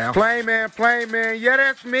brave, pal. Plane man, yeah,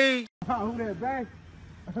 that's me. Who that, babe?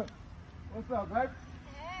 What's up, babe?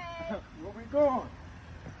 Hey. Where we going?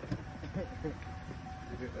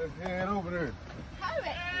 Let's head over there. How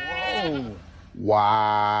Whoa.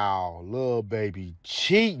 Wow, little baby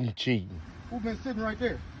cheating. Who been sitting right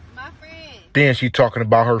there? My friend. Then she talking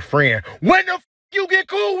about her friend. When the you get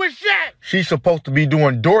cool with Shaq? She's supposed to be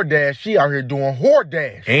doing DoorDash. She out here doing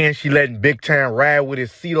HoreDash. And she letting Big Time ride with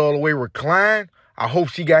his seat all the way reclined. I hope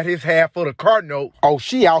she got his half of the car note. Oh,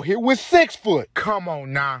 she out here with 6 foot. Come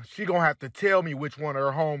on now. She gonna have to tell me which one of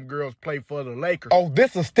her homegirls play for the Lakers. Oh,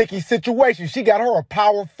 this a sticky situation. She got her a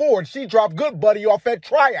power forward. She dropped good buddy off at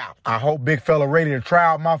tryout. I hope big fella ready to try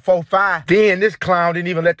out my 4-5. Then this clown didn't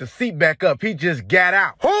even let the seat back up. He just got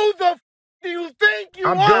out. Who the do you think you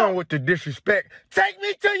are? I'm done with the disrespect. Take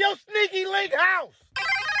me to your sneaky link house.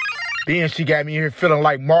 Then she got me here feeling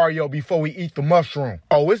like Mario before we eat the mushroom.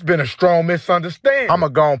 Oh, it's been a strong misunderstanding. I'ma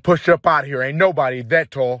go and push up out of here. Ain't nobody that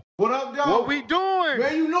tall. What up, dog? What we doing?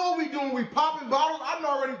 Man, you know what we doing. We popping bottles. I done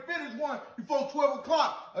already finished one before 12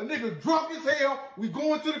 o'clock. A nigga drunk as hell. We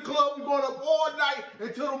going to the club. We going up all night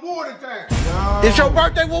until the morning time. Yo. It's your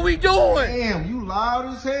birthday. What we doing? Damn, you loud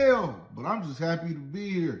as hell. But I'm just happy to be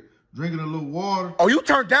here. Drinking a little water. Oh, you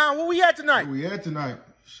turned down? Where we at tonight? Where we at tonight?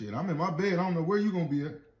 Shit, I'm in my bed. I don't know where you gonna be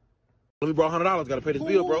at. Let me borrow $100. Gotta pay this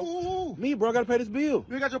bill, bro. Me, bro, gotta pay this bill.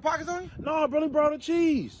 You ain't got your pockets on you? No, bro, let me borrow the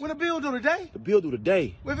cheese. When the bill due today? The bill due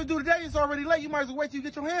today. Well, if it due today, it's already late. You might as well wait till you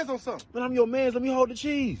get your hands on something. Man, I'm your man. Let me hold the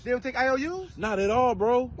cheese. They don't take IOUs? Not at all,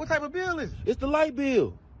 bro. What type of bill is it? It's the light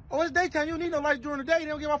bill. Oh, it's daytime. You don't need no lights during the day. They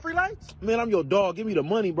don't give out free lights? Man, I'm your dog. Give me the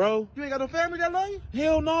money, bro. You ain't got no family that love you?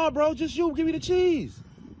 Hell no, bro. Just you. Give me the cheese.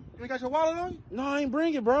 You ain't got your wallet on you? No, I ain't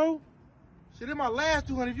bring it, bro. Shit, in my last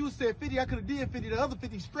 200, if you said 50, I could have did 50. The other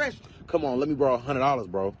 50 stretched. Come on, let me borrow $100,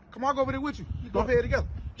 bro. Come on, I'll go over there with you. We go pay it together.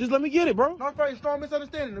 Just let me get it, bro. No, it's probably a strong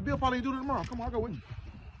misunderstanding. The bill probably ain't due tomorrow. Come on, I'll go with you.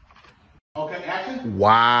 Okay, action.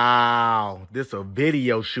 Wow, this a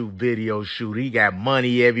video shoot. He got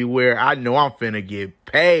money everywhere. I know I'm finna get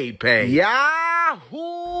paid.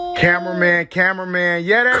 Yahoo! Cameraman,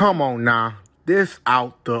 yeah, that. Come on now. This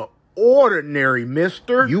out the ordinary,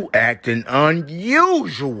 mister. You acting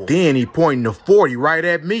unusual. Then he pointing the 40 right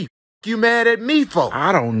at me. You mad at me for?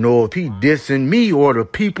 I don't know if he dissing me or the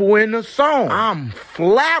people in the song. I'm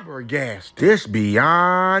flabbergasted. This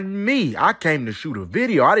beyond me. I came to shoot a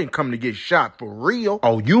video. I didn't come to get shot for real.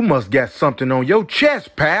 Oh, you must got something on your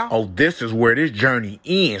chest, pal. Oh, this is where this journey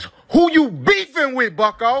ends. Who you beefing with,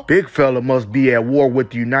 bucko? Big fella must be at war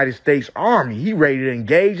with the United States Army. He ready to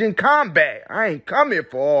engage in combat. I ain't come here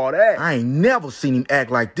for all that. I ain't never seen him act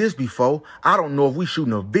like this before. I don't know if we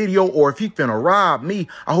shooting a video or if he finna rob me.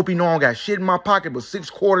 I hope he know I don't got shit in my pocket but 6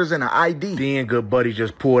 quarters and an ID. Then good buddy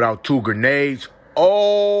just pulled out 2 grenades.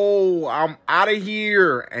 Oh, I'm out of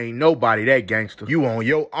here. Ain't nobody that gangster. You on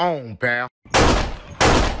your own, pal.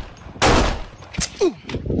 Ooh.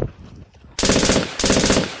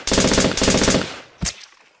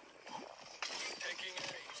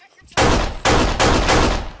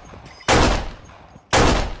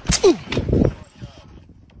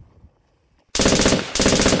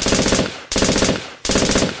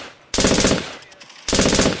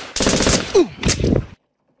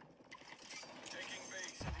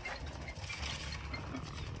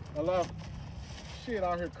 Hello? Shit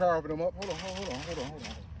out here carving them up. Hold on.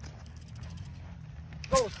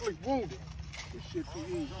 Go to sleep, wounded. This shit too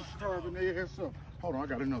easy. I'm carving their ass up. Hold on, I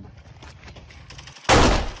got another.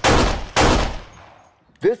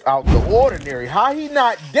 This out the ordinary. How he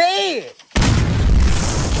not dead?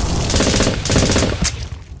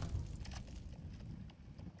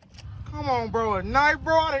 Come on, bro. At night,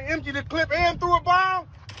 bro, I done emptied the clip and threw a bomb.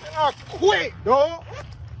 And I quit, dog.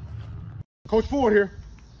 Coach Ford here.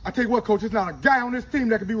 I tell you what, Coach, there's not a guy on this team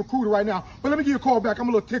that can be recruited right now. But let me give you a call back. I'm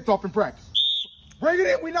a little ticked off in practice. Bring it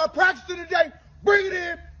in. We not practicing today. Bring it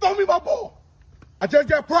in. Throw me my ball. I just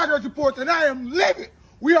got progress reports, and I am livid.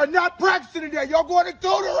 We are not practicing today. Y'all going to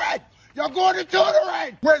tutoring.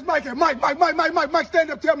 Where's Mike at? Mike, stand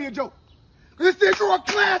up. Tell me a joke. This is your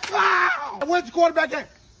class clown. Where's the quarterback at?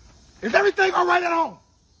 Is everything all right at home?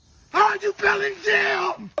 How are you feeling,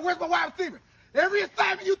 Jim? Where's my wide receiver? Every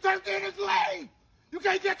assignment you turned in is late. You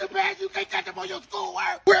can't get the badge. You can't catch up on your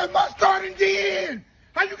schoolwork. Where's my starting DN?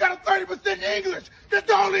 How you got a 30% English? That's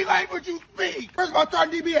the only language you speak. Where's my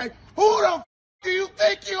starting DBA? Who the f do you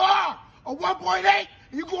think you are? A 1.8?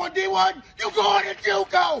 You going D1? You going to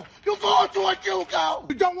JUCO? You going to a JUCO?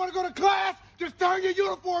 You don't want to go to class? Just turn your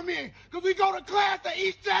uniform in. Because we go to class at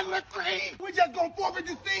East Chandler Creek. We just going to forfeit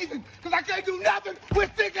the season. Because I can't do nothing with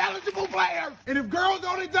 6 eligible players. And if girls the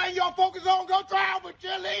only thing y'all focus on, go try out for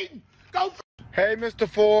cheerleading. Go. Hey, Mr.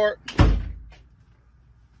 Ford.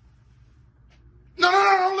 No,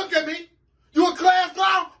 don't look at me. You a class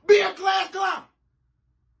clown? Be a class clown.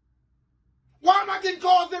 Why am I getting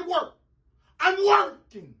calls at work? I'm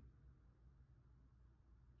working.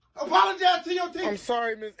 Apologize to your teacher. I'm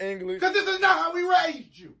sorry, Miss English. Because this is not how we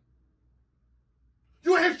raised you.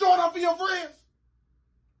 You ain't showing up for your friends.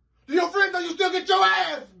 Do your friends know you still get your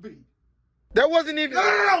ass beat? That wasn't even...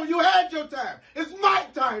 No. You had your time. It's my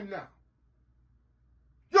time now.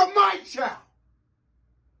 You're my child.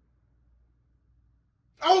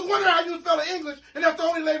 I was wondering how you spell English, and that's the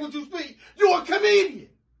only language you speak. You're a comedian.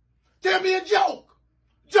 Tell me a joke.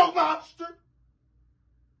 Joke monster.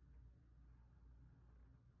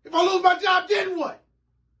 If I lose my job, then what?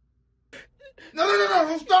 No.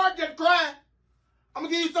 Don't start that crying. I'm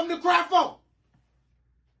going to give you something to cry for.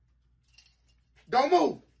 Don't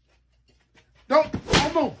move. Don't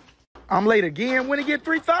move. I'm late again. When it get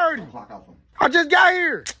 3:30? Clock out for me. I just got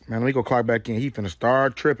here. Man, let me go clock back in. He finna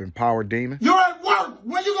start tripping, Power Demon. You're at work.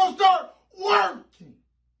 When you gonna start working?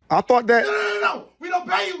 I thought that... No. We don't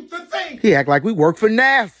pay you to sing. He act like we work for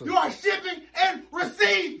NASA. You are shipping and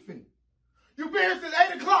receiving. You've been here since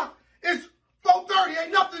 8 o'clock. It's 4:30.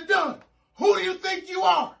 Ain't nothing done. Who do you think you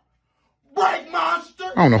are? Break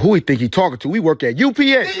monster. I don't know who he think he talking to. We work at UPS.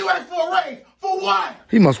 Then you ask for a raise. For what?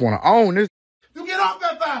 He must want to own this. You get off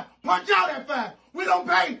at 5. Punch out at 5. We don't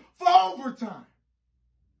pay for overtime.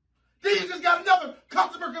 Then you just got another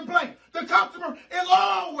customer complaint. The customer is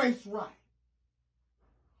always right.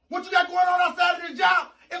 What you got going on outside of this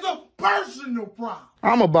job is a personal problem.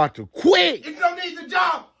 I'm about to quit. If you don't need the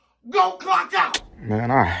job, go clock out.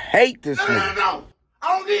 Man, I hate this nigga. No.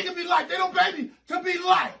 I don't need to be liked. They don't pay me to be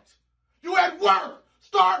liked. You at work.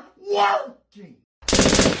 Start working.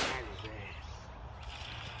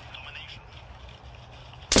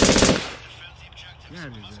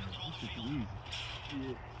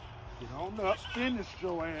 Get on up, finish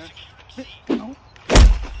your ass.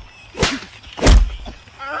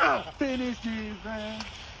 Finish his ass.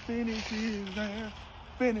 Finish his ass.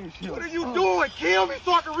 Finish him. What are you doing? Kill me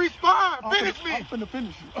so I can respawn. Finish me. I'm finna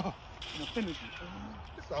finish you. I'm finna finish you.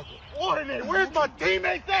 This is ordinary. Where's my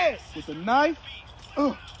teammate's ass? With a knife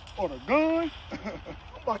or the gun.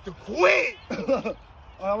 I'm about to quit.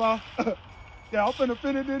 Yeah, I'm finna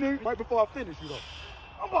finish it right before I finish you though.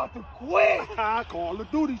 I'm about to quit. Call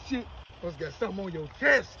of Duty shit. Let's get something on your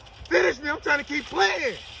chest. Finish me. I'm trying to keep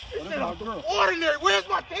playing. Oh, that's my girl. Ordinary. Where's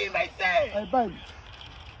my teammate's ass? Hey, baby.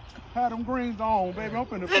 Had them greens on, baby. I'm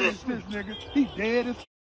finna finish this nigga. He dead as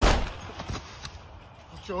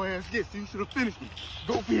What your ass get? So you should have finished me.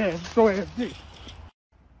 goofy ass, so ass dick.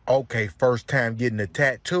 Okay, first time getting a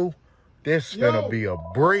tattoo. This finna be a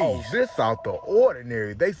breeze. Oh, this out the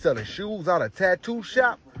ordinary. They selling shoes out of tattoo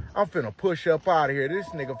shop. I'm finna push up out of here. This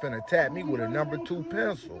nigga finna tat me with a number 2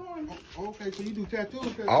 pencil. Okay, so you do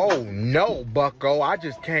tattoos? Oh, no, bucko. I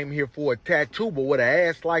just came here for a tattoo, but with an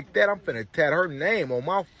ass like that, I'm finna tat her name on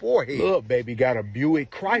my forehead. Look, baby, got a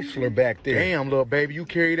Buick Chrysler back there. Damn, little baby, you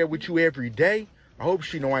carry that with you every day? I hope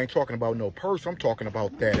she know I ain't talking about no purse. I'm talking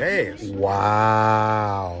about that ass.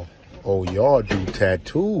 Wow. Oh, y'all do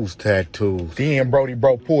tattoos. Then Brody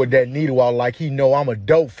bro pulled that needle out like he know I'm a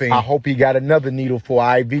dope fiend. I hope he got another needle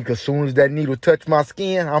for IV, because soon as that needle touch my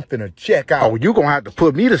skin, I'm finna check out. Oh, you gonna have to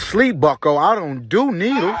put me to sleep, bucko. I don't do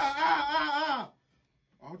needles. I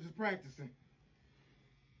was just practicing.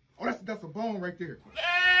 Oh, that's a bone right there.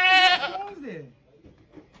 What was that?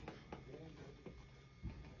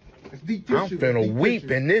 That's deep I'm tissue. finna weep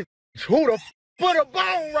in this. Who the put a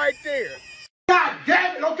bone right there? God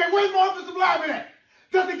damn it. Okay, where's my officer lineman at?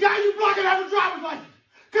 Does the guy you blocking have a driver's license?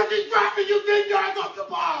 Because he's driving you think you're off the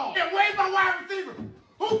ball. And where's my wide receiver?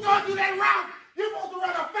 Who taught you that route? You're supposed to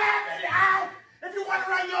run a 5-minute out. If you want to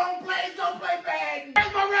run your own plays, don't play bad.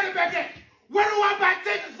 Where's my running back at? Where do I buy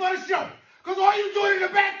tickets for the show? Because all you doing in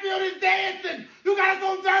the backfield is dancing. You got to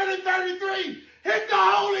go 3rd and 33. Hit the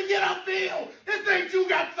hole and get upfield. This ain't you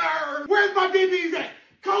got third. Where's my DBs at?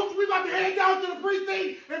 Coach, we about to head down to the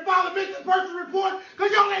precinct and file a missing person report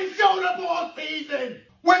because y'all ain't showed up all season.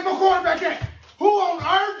 Where's my quarterback at? Who on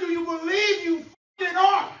earth do you believe you f***ing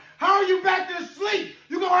are? How are you back to sleep?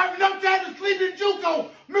 You gonna have enough time to sleep in JUCO,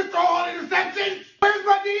 Mr. All Interceptions? Where's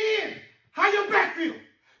my DN? How your backfield?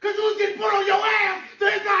 Because you was getting put on your ass the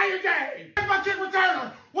entire game. Where's my kick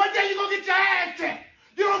returner? One day you gonna get your ass checked.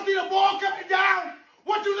 You don't see the ball coming down?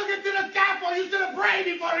 What you looking to the sky for? You should have prayed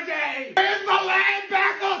before the game. Where's my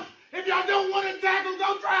linebackers? If y'all don't want to tackle,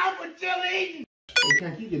 go try out for chili. Hey,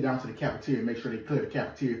 can you get down to the cafeteria and make sure they clear the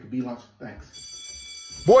cafeteria for B-lunch?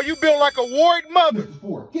 Thanks. Boy, you built like a worried mother. Mr.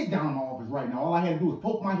 Ford, get down in my office right now. All I had to do was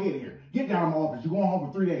poke my head here. Get down in my office. You're going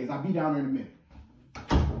home for 3 days. I'll be down there in a minute.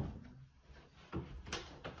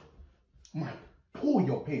 Mike. pull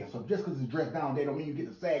your pants up. Just because it's dressed down, they don't mean you get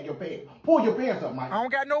to sag your pants. Pull your pants up, Mike. I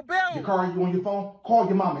don't got no belt. Your car, you on your phone? Call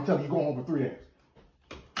your mom and tell her you're going home for 3 days.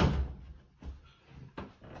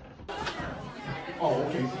 Oh,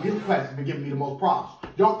 okay, so this class has been giving me the most problems.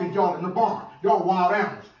 Y'all think y'all in the barn. Y'all wild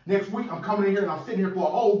animals. Next week, I'm coming in here and I'm sitting here for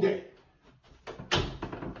a whole day.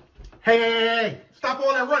 Hey. Stop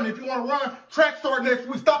all that running. If you want to run, track start next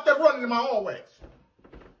week. Stop that running in my hallways.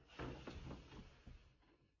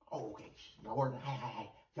 Oh, okay. Y'all working? Hi.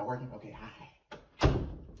 Y'all working? Okay, hi.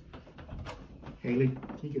 Haley,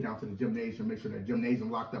 can you get down to the gymnasium, make sure that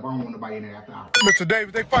gymnasium locked up? I don't want nobody in there after hours. Mr.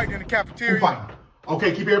 Davis, they fighting in the cafeteria. Who fighting?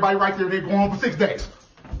 Okay, keep everybody right there. They're going home for 6 days.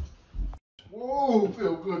 Whoa,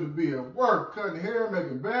 feel good to be at work, cutting hair,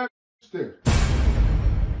 making bad sticks.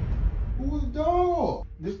 Who's the dog?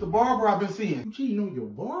 This the barber I've been seeing. You cheating on your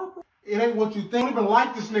barber? It ain't what you think. I don't even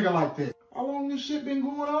like this nigga like that. How long this shit been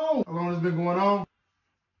going on? How long has it been going on?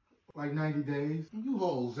 Like 90 days. You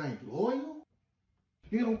hoes ain't loyal.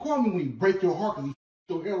 You don't call me when you break your heart because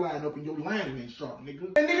your hairline up and your lining ain't sharp, nigga.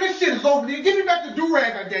 And nigga, this shit is over there. Give me back the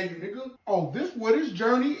do-rag I gave you, nigga. Oh, this where this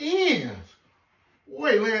journey ends.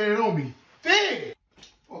 Wait, laying it on me thick.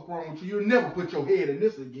 What's wrong with you? You'll never put your head in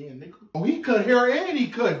this again, nigga. Oh, he cut hair and he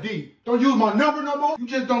cut deep. Don't use my number no more. You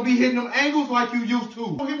just don't be hitting them angles like you used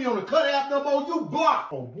to. Don't hit me on the cut app no more. You block.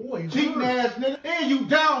 Oh, boy. Cheating ass nigga. And you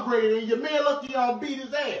downgraded and your man left y'all beat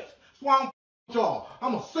his ass. That's why I'm with y'all.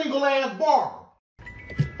 I'm a single ass barber.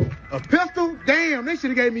 A pistol? Damn, they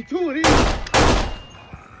should have gave me 2 of these.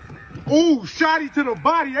 Ooh, shotty to the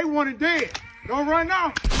body. They want it dead. Don't run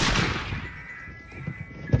now.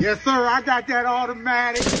 Yes, sir. I got that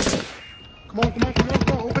automatic. Come on.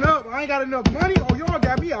 Open up. I ain't got enough money. Oh, y'all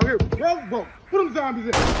got me out here broke. Put them zombies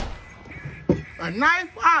in. A knife?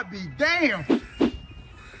 I'd be damned.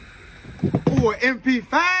 Ooh, an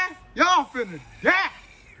MP5? Y'all finna die.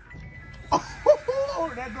 Oh,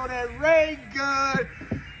 there go that ray gun.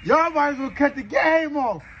 Y'all might as well cut the game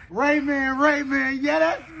off. Rayman. Yeah,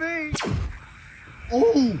 that's me.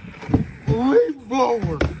 Ooh, leaf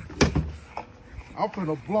blower. I'm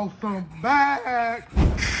finna blow some back.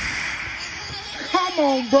 Come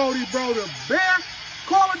on, Brody, the bear.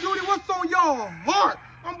 Call of Duty, what's on y'all heart?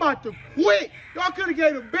 I'm about to quit. Y'all could have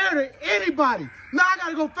gave a bear to anybody. Now I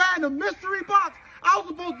gotta go find the mystery box. I was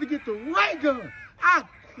supposed to get the ray gun. I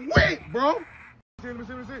quit, bro. Let me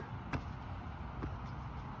see.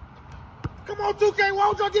 Come on, 2K, why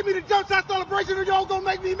don't y'all give me the jump shot celebration or y'all gonna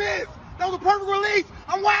make me miss? That was a perfect release.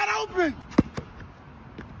 I'm wide open.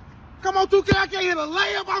 Come on, 2K, I can't hit a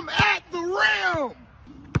layup. I'm at the rim.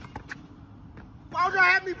 Why don't y'all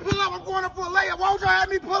have me pull up? I'm going up for a layup. Why don't y'all have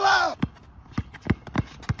me pull up?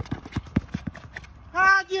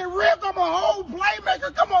 How I get ripped? I'm a whole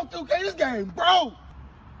playmaker. Come on, 2K, this game, bro.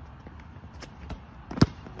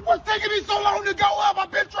 What's taking me so long to go up?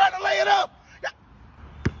 I've been trying to lay it up.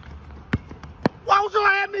 Why don't y'all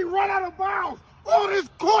have me run out of bounds on this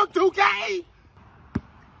court, 2K?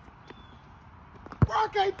 Bro, I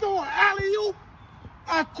can't throw an alley-oop.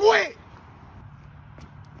 I quit.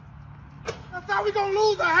 That's how we gonna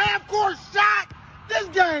lose a half-court shot. This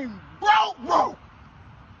game broke.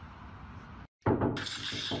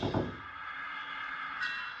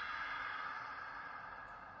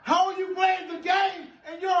 How are you playing the game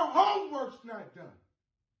and your homework's not done?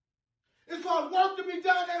 It's called work to be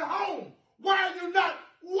done at home. Why are you not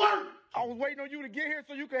working? I was waiting on you to get here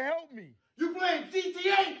so you could help me. You playing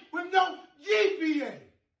GTA with no GPA.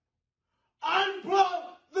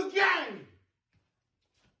 Unplug the game.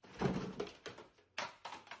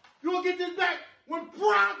 You'll get this back when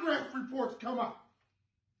progress reports come out.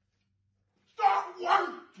 Start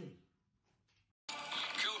working.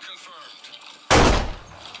 Kill confirmed.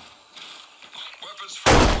 Weapons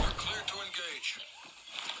free or clear to engage.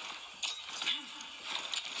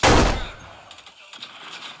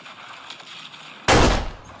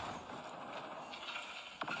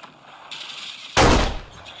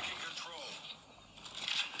 We're taking control.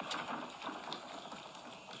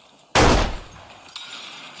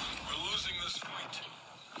 We're losing this fight.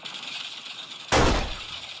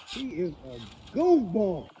 He is a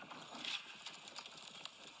goofball.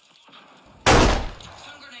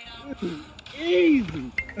 This is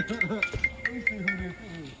easy. Let me see who this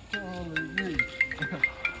is. Holy me.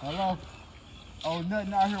 Hello? Oh,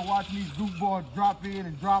 nothing out here watching these goofballs drop in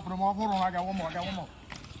and dropping them off. Hold on, I got one more.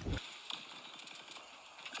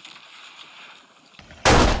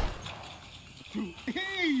 Too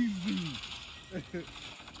easy.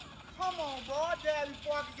 Come on, bro. I died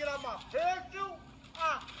before I could get out my parachute.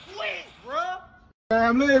 I quit, bro.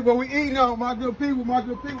 Damn leg, but we eating up, my good people. What's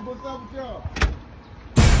up with y'all?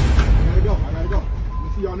 I gotta go.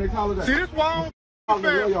 We'll see y'all next holiday. See this wall? I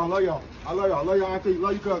love y'all, love y'all. I love y'all, auntie,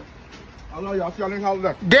 love you, cuz. I love y'all. See y'all next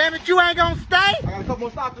holiday. Damn it, you ain't gonna stay? I got a couple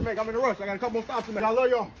more stops to make. I'm in a rush. I got a couple more stops to make. I love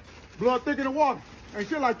y'all. Blood thicker than water. Ain't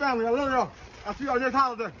shit like family. I love y'all. I'll see y'all next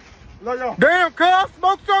holiday. Love y'all. Damn, cuz,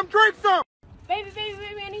 smoke some, drink some. Baby,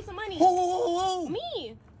 I need some money. Who? Me.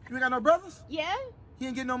 You ain't got no brothers? Yeah? You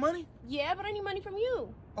ain't getting no money? Yeah, but I need money from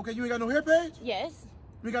you. Okay, you ain't got no hair page? Yes.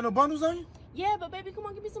 You ain't got no bundles on you? Yeah, but baby, come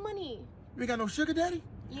on, give me some money. You ain't got no sugar daddy?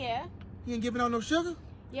 Yeah. You ain't giving out no sugar?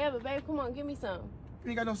 Yeah, but baby, come on, give me some.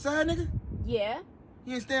 You ain't got no side nigga? Yeah.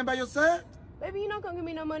 You ain't stand by your side? Baby, you not gonna give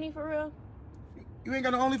me no money for real? You ain't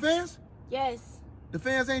got no OnlyFans? Yes. The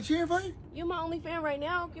fans ain't cheering for you? You my only fan right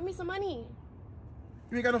now. Give me some money.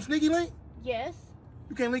 You ain't got no sneaky link? Yes.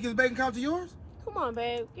 You can't link his bank account to yours? Come on,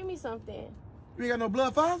 babe. Give me something. You ain't got no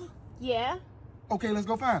blood father? Yeah. Okay, let's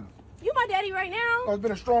go find him. You my daddy right now. Oh, it's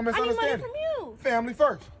been a strong I need misunderstanding. money from you. Family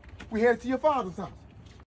first. We headed to your father's house.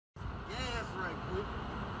 Gas right quick.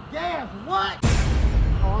 Gas what?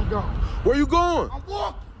 Oh, I'm gone. Where you going? I'm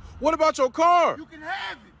walking. What about your car? You can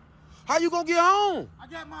have it. How you gonna get home? I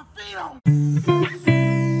got my feet on.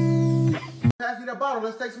 Pass me that bottle.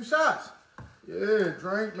 Let's take some shots. Yeah,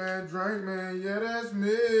 drink, man. Yeah, that's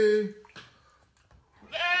me.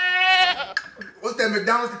 What's that,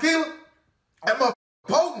 McDonald's tequila? That motherfucker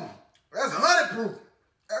potent. That's 100 proof.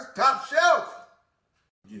 That's top shelf.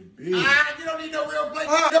 Get big. You don't need no real plate.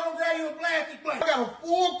 Don't grab you a plastic plate. I got a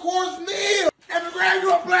 4-course meal. If you grab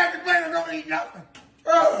you a plastic plate, I don't eat nothing.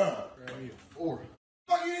 Grab me a fork.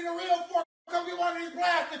 Fuck, you need a real fork. Come get one of these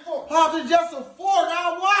plastic forks. Pops, it's just a fork.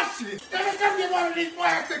 I'll wash it. Then come get one of these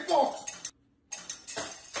plastic forks.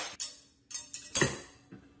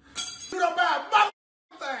 You don't buy a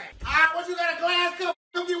motherfucking thing. What you got, a glass cup?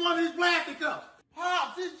 Come get one of these plastic cups.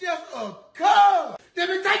 Pops, it's just a cup. Then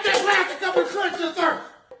take that plastic cup and quench your thirst.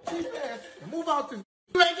 Move out this.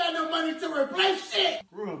 You ain't got no money to replace shit.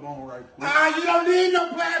 Rub on right quick. You don't need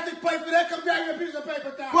no plastic plate for that. Come grab you a piece of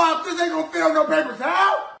paper towel. Pops, this ain't gonna fit on no paper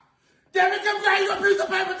towel. Then come grab you a piece of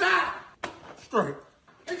paper towel. Straight.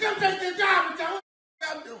 And come take this garbage out.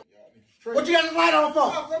 What I'm doing? What you got this light on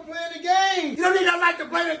for? Pops, I'm playing the game. You don't need no light to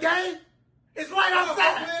play the game. It's light Pops,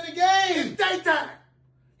 outside. I'm playing the game. It's daytime.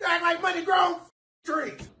 You act like money grown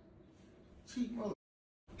trees. Cheap mother.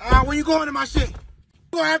 Where you going to my shit?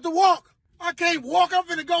 You gonna have to walk. I can't walk. I'm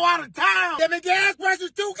finna go out of town. Them gas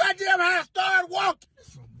prices too goddamn high. Start walking.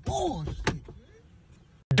 It's some bullshit.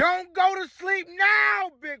 Don't go to sleep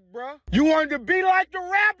now, big bro. You wanted to be like the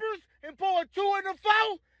rappers and pull a 2 and a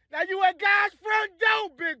 4? Now you at God's front door,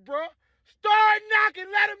 big bro. Start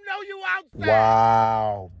knocking, let him know you outside.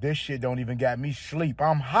 Wow, this shit don't even got me sleep.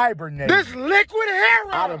 I'm hibernating. This liquid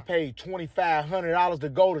heroin. I done paid $2,500 to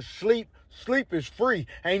go to sleep. Sleep is free.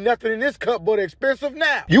 Ain't nothing in this cup but expensive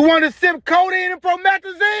now. You want to sip codeine and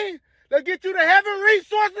promethazine? Let's get you the heaven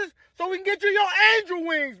resources so we can get you your angel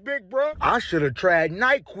wings, big bro. I should have tried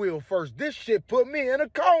NyQuil first. This shit put me in a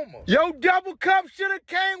coma. Your double cup should have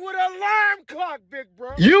came with an alarm clock, big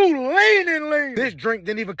bro. You lean. This drink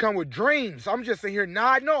didn't even come with dreams. I'm just in here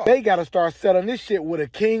nodding off. They got to start selling this shit with a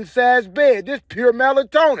king-size bed. This pure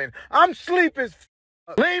melatonin. I'm sleeping.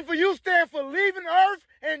 Lean for you stand for leaving Earth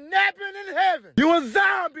and napping in heaven. You a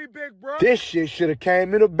zombie, big bro. This shit should have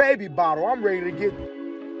came in a baby bottle. I'm ready to get...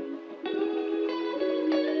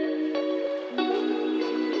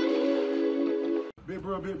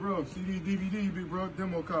 Big bro, CD, DVD, big bro,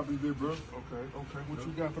 demo copies, big bro. Okay, what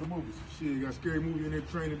you got for the movies? Shit, you got a scary movie in there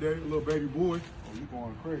train today, a little baby boy. Oh, you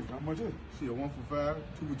going crazy. How much is it? Shit, 1 for $5,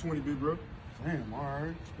 2 for 20, big bro. Damn, all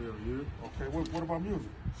right. Hell yeah. Okay, what about music?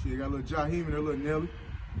 Shit, got a little Jaheim and a little Nelly.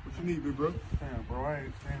 What you need, big bro? Damn, bro, I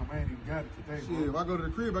ain't even got it today, bro. Shit, if I go to the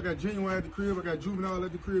crib, I got Genuine at the crib, I got Juvenile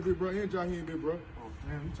at the crib, big bro, and Jaheim, big bro.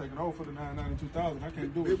 Man, you taking over for the 992,000. I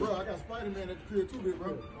can't do it. Big bro, I got Spider-Man at the crib too, big bro.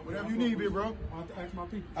 Whatever you need, big bro. I'll have to ask my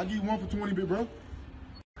people. I'll give you 1 for 20, big bro.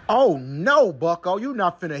 Oh no, bucko, you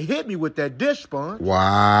not finna hit me with that dish sponge.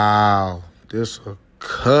 Wow, this a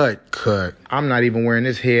cut. I'm not even wearing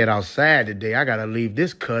this head outside today. I gotta leave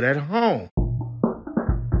this cut at home.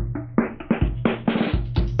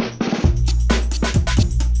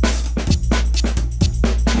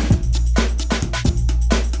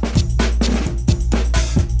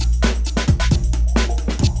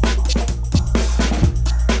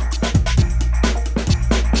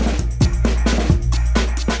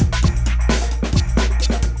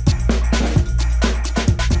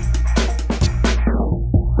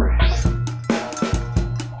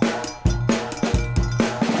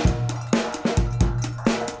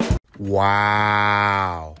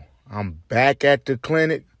 Wow, I'm back at the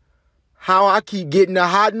clinic. How I keep getting the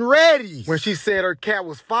hot and ready. When she said her cat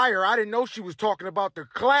was fire, I didn't know she was talking about the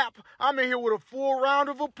clap. I'm in here with a full round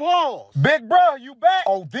of applause. Big bro, you back?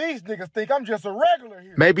 Oh, these niggas think I'm just a regular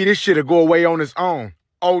here. Maybe this shit'll go away on its own.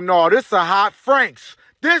 Oh no, this a hot Frank's.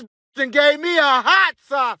 This and gave me a hot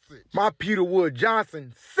sausage. My Peter Wood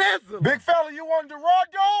Johnson sizzle. Big fella, you want the raw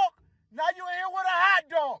dog? Now you in here with a hot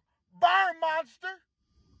dog. Burn, monster.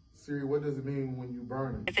 Siri, what does it mean when you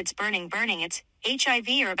burn it? If it's burning, it's HIV,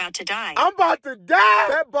 you're about to die. I'm about to die.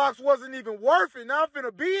 That box wasn't even worth it. Now I'm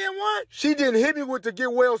finna be in one. She didn't hit me with the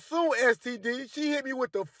get well soon STD. She hit me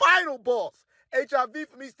with the final boss. HIV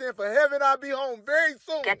for me stand for heaven, I'll be home very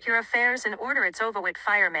soon. Get your affairs in order, it's over with,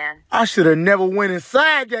 fireman. I should have never went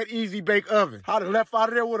inside that easy bake oven. I'd have left out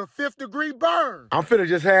of there with a 5th-degree burn. I'm finna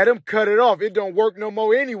just have them cut it off. It don't work no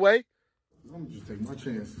more anyway. I'm gonna just take my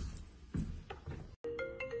chances.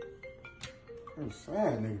 That's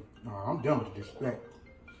sad, nigga. Nah, I'm done with this crap.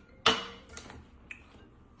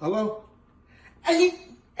 Hello? Hey,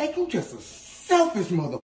 you just a selfish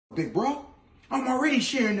motherfucker, big bro. I'm already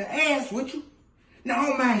sharing the ass with you. Now, I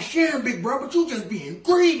don't mind sharing, big bro, but you just being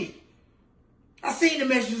greedy. I seen the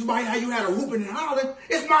messages about how you had her whooping and hollering.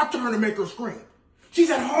 It's my turn to make her scream.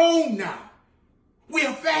 She's at home now. We're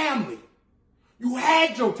a family. You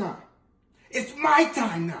had your time. It's my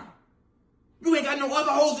time now. You ain't got no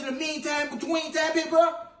other hoes in the meantime, between time, big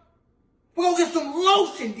bro? We'll get some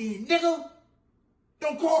lotion then, nigga.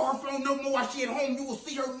 Don't call her phone no more while she at home. You will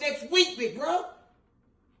see her next week, big bro.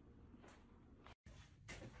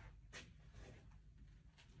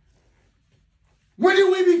 When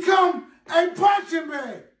did we become a punching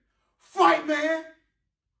bag? Fight, man.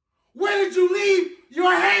 Where did you leave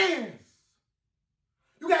your hands?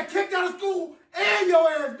 You got kicked out of school and your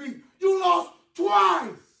ass beat. You lost twice.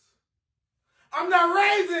 I'm not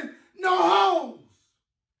raising no hoes.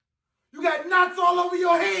 You got knots all over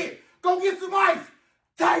your head. Go get some ice,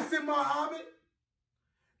 Tyson Muhammad.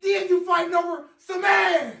 Then you fighting over some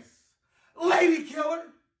ass, lady killer.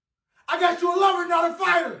 I got you a lover, not a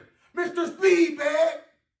fighter, Mr. Speedbag.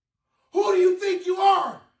 Who do you think you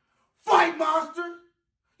are? Fight monster.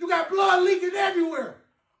 You got blood leaking everywhere.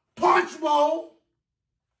 Punch bowl.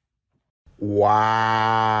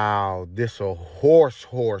 Wow, this a horse.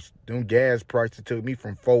 Them gas prices took me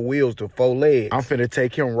from 4 wheels to 4 legs. I'm finna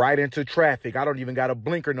take him right into traffic. I don't even got a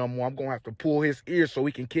blinker no more. I'm gonna have to pull his ear so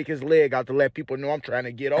he can kick his leg out to let people know I'm trying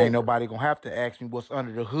to get over. Ain't nobody gonna have to ask me what's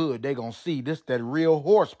under the hood. They gonna see this that real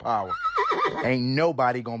horsepower. Ain't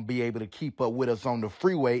nobody gonna be able to keep up with us on the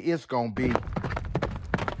freeway. It's gonna be...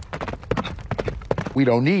 We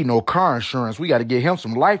don't need no car insurance. We got to get him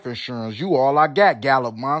some life insurance. You all I got,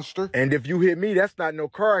 Gallup monster. And if you hit me, that's not no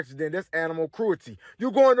car accident. That's animal cruelty. You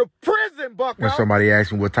going to prison, bucko. When somebody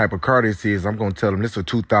asks me what type of car this is, I'm going to tell them this is a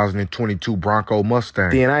 2022 Bronco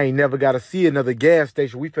Mustang. Then I ain't never got to see another gas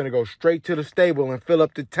station. We finna go straight to the stable and fill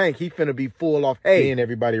up the tank. He finna be full off hay. Then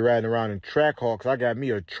everybody riding around in track hawks. I got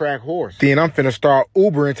me a track horse. Then I'm finna start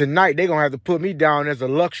Ubering tonight. They gonna have to put me down as a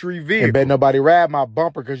luxury vehicle. And bet nobody ride my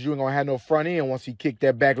bumper because you ain't gonna have no front end once he kick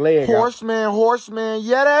that back leg horseman,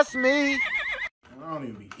 yeah, that's me. I don't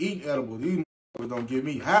even be eating edibles. These motherfuckers don't get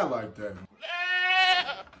me high like that.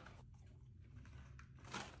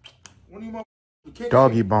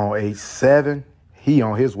 Doggy Bone ate 7. He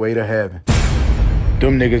on his way to heaven.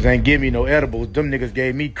 Them niggas ain't give me no edibles. Them niggas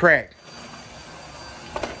gave me crack.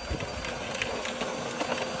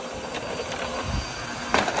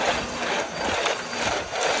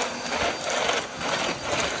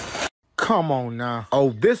 Come on now.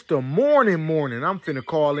 Oh, this the morning. I'm finna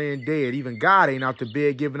call in dead. Even God ain't out to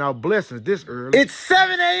bed giving out blessings this early. It's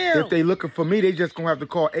 7 a.m. If they looking for me, they just gonna have to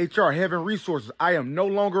call HR, Heaven Resources. I am no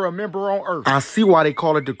longer a member on Earth. I see why they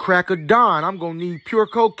call it the crack of dawn. I'm gonna need pure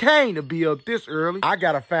cocaine to be up this early. I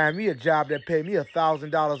gotta find me a job that pay me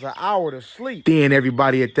 $1,000 an hour to sleep. Then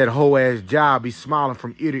everybody at that whole ass job be smiling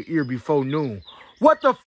from ear to ear before noon. What the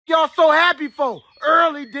f y'all so happy for?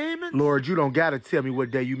 Early, demon? Lord, you don't gotta tell me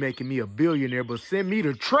what day you making me a billionaire, but send me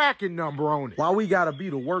the tracking number on it. Why we gotta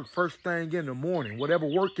be to work first thing in the morning? Whatever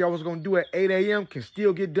work y'all was gonna do at 8 a.m. can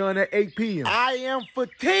still get done at 8 p.m. I am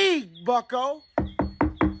fatigued, bucko.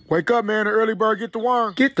 Wake up, man. The early bird get the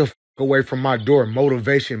worm. Get the f away from my door,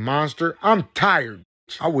 motivation monster. I'm tired.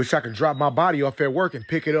 I wish I could drop my body off at work and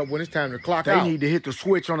pick it up when it's time to clock out. They need to hit the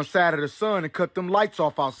switch on the side of the sun and cut them lights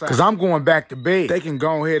off outside. Because I'm going back to bed. They can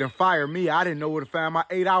go ahead and fire me. I didn't know where to find my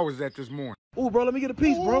 8 hours at this morning. Ooh, bro, let me get a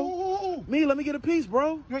piece, bro. Me, let me get a piece,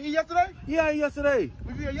 bro. You ain't eat yesterday? Yeah, I ate yesterday.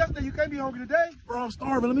 If you ate yesterday, you can't be hungry today. Bro, I'm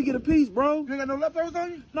starving. Let me get a piece, bro. You ain't got no leftovers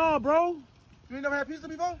on you? Nah, bro. You ain't never had pizza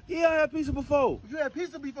before? Yeah, I had pizza before. If you had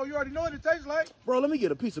pizza before, you already know what it tastes like. Bro, let me get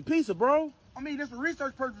a piece of pizza, bro. I mean, that's for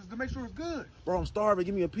research purposes to make sure it's good. Bro, I'm starving.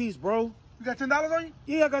 Give me a piece, bro. You got $10 on you?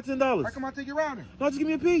 Yeah, I got $10. How come I take you around there? No, just give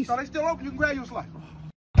me a piece. So they still open, you can grab you a slice.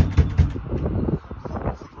 Here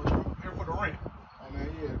for the rent. Oh man,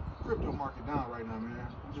 yeah, crypto market down right now, man.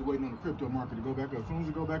 I'm just waiting on the crypto market to go back up. As soon as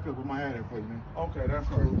it go back up, we might have that for you, man. Okay, that's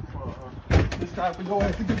cool. It's time for your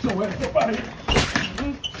ass to get your ass up out of here.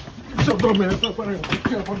 Get your dumb ass up out of here. Be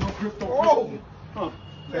careful, no crypto. Oh! Huh.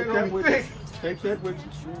 Take that with you. Take that with you.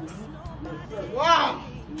 Wow!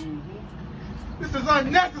 This is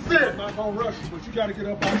unnecessary. I'm not gonna rush you, but you gotta get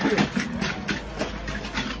up out of here.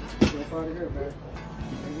 Get up out of here, man.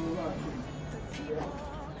 Ain't gonna lie to you.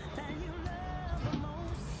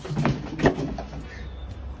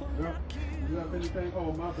 You got anything?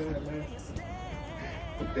 Oh, my bad, man.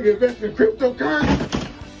 I think invest in cryptocurrency.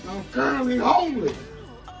 I'm currently homeless.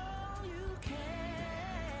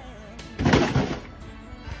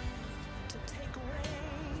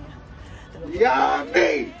 Yeah,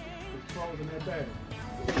 me. It's closing that bag.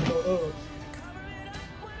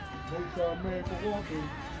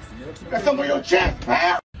 That's some of your chest,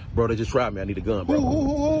 pal. Bro, they just tried me. I need a gun, bro.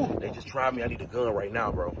 Who? They just tried me. I need a gun right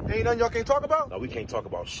now, bro. Ain't nothing y'all can't talk about? No, we can't talk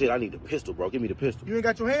about shit. I need the pistol, bro. Give me the pistol. You ain't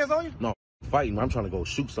got your hands on you? No, fighting. I'm trying to go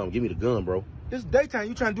shoot something. Give me the gun, bro. It's daytime.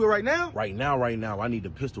 You trying to do it right now? Right now. I need the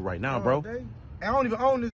pistol right now, bro. And I don't even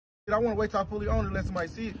own this. I want to wait till I fully own it and let somebody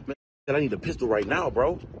see it. Man, I need the pistol right now,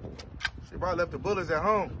 bro. Shit, bro, I left the bullets at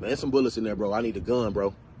home. Man, there's some bullets in there, bro. I need the gun,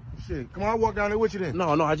 bro. Shit, come on, I'll walk down there with you then.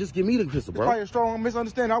 No, just give me the pistol, bro. It's probably a strong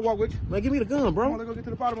misunderstanding. I'll walk with you. Man, give me the gun, bro. Come on, let's go get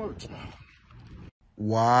to the bottom of it.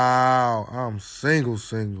 Wow, I'm single.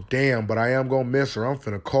 Damn, but I am gonna miss her. I'm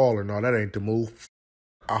finna call her. No, that ain't the move.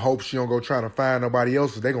 I hope she don't go try to find nobody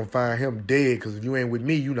else, they gonna find him dead, because if you ain't with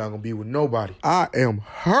me, you not gonna be with nobody. I am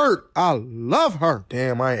hurt. I love her.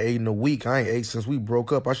 Damn, I ain't ate in a week. I ain't ate since we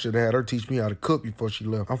broke up. I should have had her teach me how to cook before she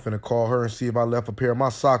left. I'm finna call her and see if I left a pair of my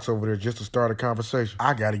socks over there just to start a conversation.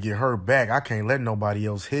 I gotta get her back. I can't let nobody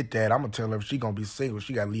else hit that. I'm gonna tell her if she gonna be single,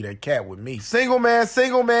 she gotta leave that cat with me. Single man,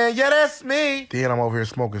 yeah, that's me. Then I'm over here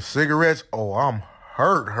smoking cigarettes. Oh, I'm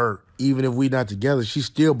hurt. Even if we not together, she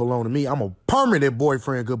still belong to me. I'm a permanent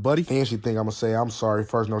boyfriend, good buddy. And she think I'm gonna say I'm sorry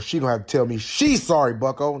first. No, she gonna have to tell me she's sorry,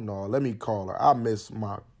 bucko. No, let me call her. I miss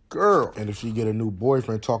my girl. And if she get a new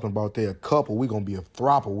boyfriend talking about they a couple, we gonna be a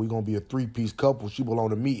throuple. We gonna be a three-piece couple. She belong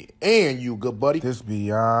to me and you, good buddy. This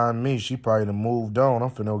beyond me. She probably done moved on. I'm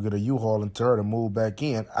finna go get a U-Haul and tell her to move back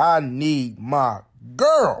in. I need my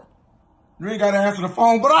girl. You ain't gotta answer the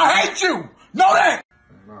phone, but I hate you. Know that.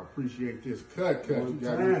 I appreciate this cut. You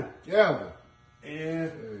got it together.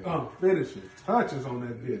 And finishing touches on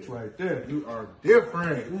that bitch right there. You are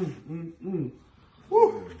different.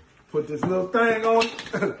 Woo. Put this little thing on.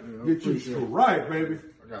 Get you straight right, baby.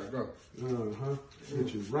 I gotta go.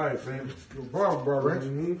 Get you right, baby. You're barber, right?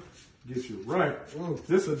 Get you right.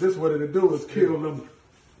 This what it'll do is kill them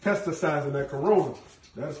pesticides in that corona.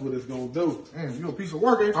 That's what it's gonna do. Man, you a piece of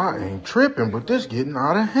work, ain't you? I ain't tripping, but this getting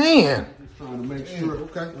out of hand. Trying to make sure.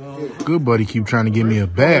 Okay. Good buddy keep trying to give me a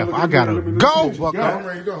bath. I gotta go, bucko. I'm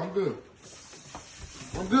ready to go. I'm good.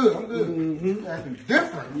 Acting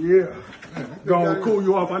different. Yeah. Gonna cool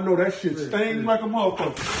you off. I know that shit stains like a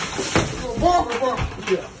motherfucker.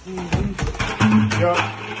 Yeah.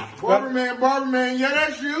 Barberman, yeah,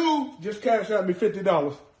 that's you. Just cash out me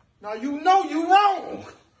 $50. Now you know you wrong.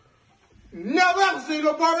 Never ever seen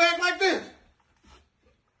no barber act like this.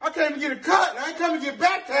 I came to get a cut. I ain't come to get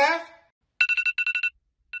baptized.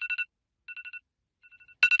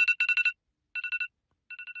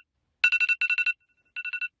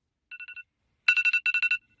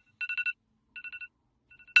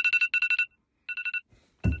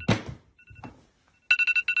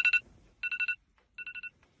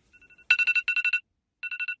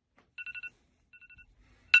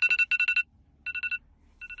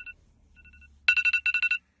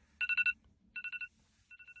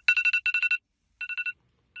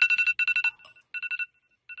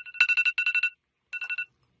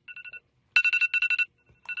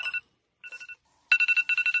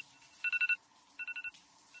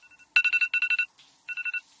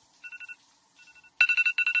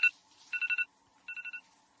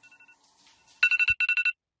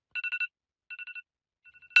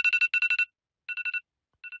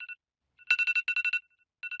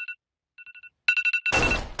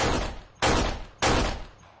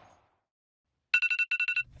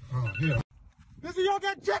 This is y'all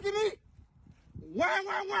got checking me? Wham,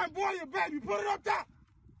 boy, your baby, put it up top.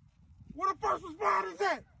 Where the first responders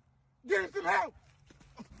at? Get him some help.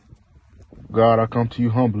 God, I come to you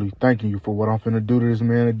humbly, thanking you for what I'm finna do to this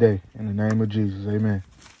man today. In the name of Jesus, amen.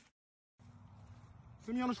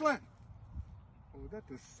 Send me on the slant. Oh, is that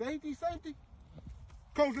the safety?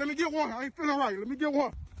 Coach, let me get one. I ain't feeling right. Let me get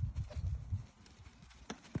one.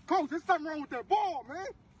 Coach, there's something wrong with that ball, man.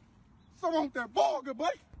 Something wrong with that ball, good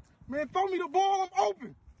buddy. Man, throw me the ball. I'm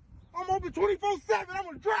open. I'm open 24/7. I'm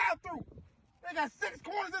going to drive through. They got 6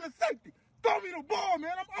 corners and a safety. Throw me the ball,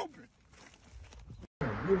 man. I'm open.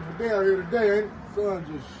 Beautiful day out here today, ain't it? Sun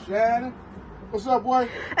just shining. What's up, boy?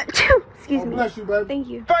 Excuse me. Bless you, baby. Thank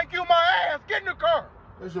you. Thank you, my ass. Get in the car.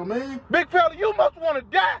 That's your man? Big fella, you must want to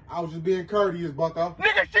die. I was just being courteous, bucko.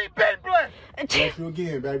 Nigga, she been blessed. Bless you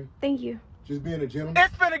again, baby. Thank you. Just being a gentleman.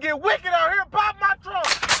 It's finna get wicked out here. Pop my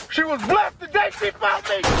trunk. She was blessed the day she found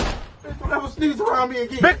me. Don't ever sneeze around me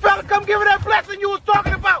again. Big fella, come give her that blessing you was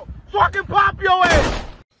talking about so I can pop your ass.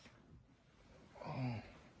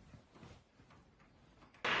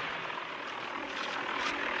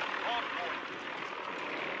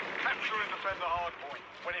 Capture and defend the hard point.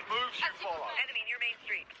 When it moves, you follow. Enemy near Main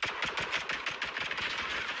Street.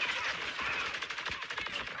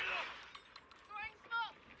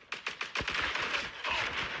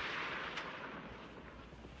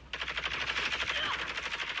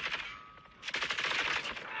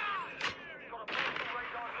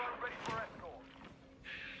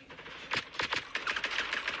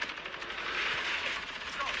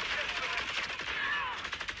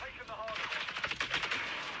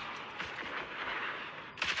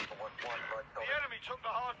 The enemy took the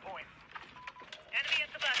hard point. Enemy at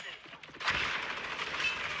the buses.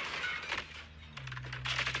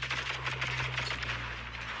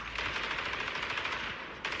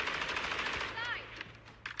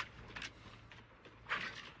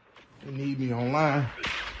 They need me online.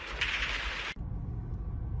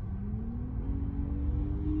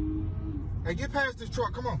 Hey, get past this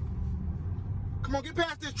truck. Come on. Come on, get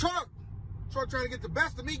past this truck. Truck trying to get the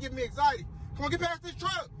best of me, get me excited. Come on, get past this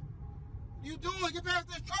truck. What you doing? Get past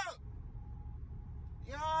this truck.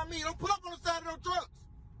 You know what I mean? Don't pull up on the side of no trucks.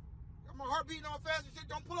 Got my heart beating all fast and shit.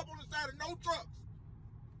 Don't pull up on the side of no trucks.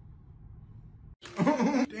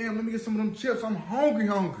 Damn, let me get some of them chips. I'm hungry.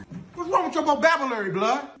 What's wrong with your vocabulary,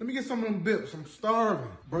 blood? Let me get some of them bips. I'm starving.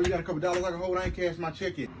 Bro, you got a couple dollars I can hold? I ain't cashed my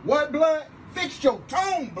check yet. What, blood? Fix your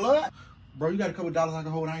tone, blood. Bro, you got a couple dollars I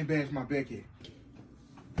can hold? I ain't bashed my back yet.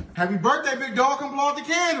 Happy birthday, big dog. Come blow out the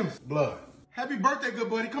candles. Blood. Happy birthday, good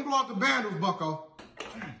buddy. Come blow out the bundles, bucko.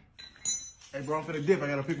 Hey, bro, I'm finna dip. I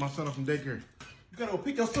gotta pick my son up from daycare. You gotta go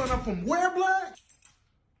pick your son up from where, blood?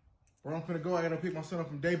 Bro, I'm finna go. I gotta pick my son up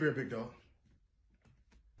from daycare, big dog.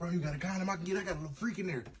 Bro, you got a condom I can get? I got a little freak in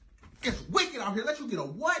there. It's wicked out here. Let you get a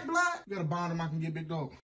what, blood? You got a bond I can get, big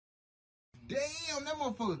dog. Damn, that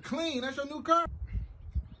motherfucker clean. That's your new car?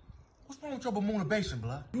 What's wrong with your motivation,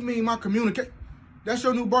 blood? You mean my communicate? That's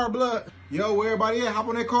your new bar, blood. Yo, where everybody at? Hop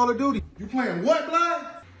on that Call of Duty. You playing what, blood?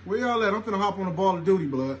 Where y'all at? I'm finna hop on the Ball of Duty,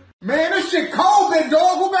 blood. Man, this shit cold, big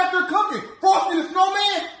dog. Who back there cooking? Frosty the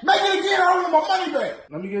Snowman? Make it again. I want my money back.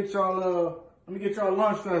 Let me get y'all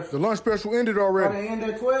lunch special. The lunch special ended already. They end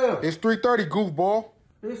at 12. It's 3:30, goofball.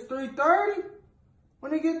 It's 3:30?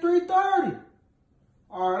 When they get 3:30?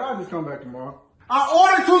 All right, I'll just come back tomorrow. I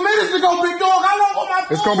ordered 2 minutes ago, big dog. How long on my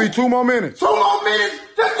phone? It's gonna be 2 more minutes. 2 more minutes?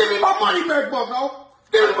 Just give me my money back, bucko.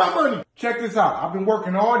 Give me my money. Check this out. I've been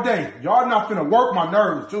working all day. Y'all not finna work my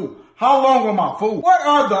nerves, too. How long on my food? What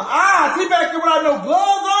are the odds? He back there without no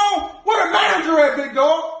gloves on? Where the manager at, big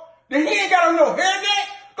dog? Then he ain't got on no hairnet?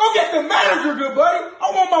 Go get the manager, good buddy.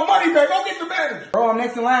 I want my money back. Go get the manager. Bro, I'm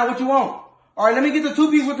next in line. What you want? All right, let me get the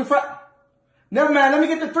 2-piece with the fry. Never mind. Let me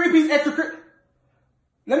get the 3-piece extra.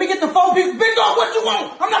 Let me get the 4-piece. Big dog, what you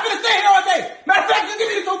want? I'm not gonna stay here all day. Matter of fact, just give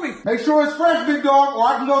me the 2-piece. Make sure it's fresh, big dog, or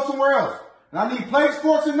I can go somewhere else. And I need plates,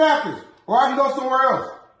 forks, and napkins, or I can go somewhere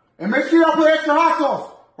else. And make sure y'all put extra hot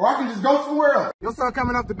sauce, or I can just go somewhere else. Your son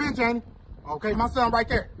coming off the bench, ain't he? Okay, my son right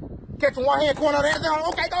there. Catching one hand, corner of the end zone.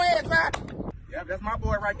 Okay, go ahead, son. Yeah, that's my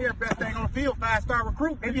boy right there. Best thing on the field, 5-star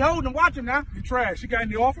recruit. They be holding him, watch him now. You trash. You got in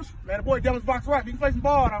the office? Man, the boy Devin's box right. He can play some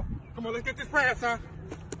ball now. Come on, let's get this pass, son.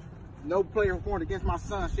 No player performed against my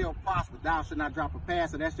son shall prosper. Thou should not drop a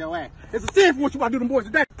pass, so that's your ass. It's a sin for what you about to do to them boys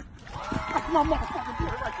today. That's my motherfucking boy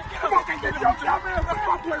right there. Come on, can't get your job, man. That's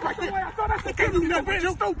my boy right there. I thought that's the kid.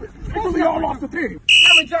 You stupid. Because we all lost the team.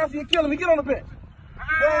 Kevin Johnson, you're killing me. Get on the bench.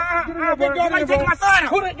 Big dog, ain't taking my son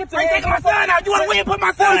out. Ain't taking my son out. You want to win, put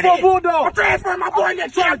my son in. 44 Bulldog. I'm transferring my boy in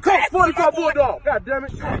that shit. Coach, 44 Bulldog. God damn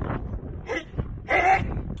it.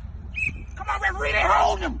 Come on, referee, they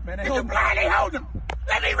hold him. If you blind, they hold him.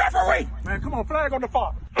 Let me referee. Man, come on, flag on the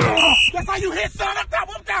far. That's how you hit, son. Up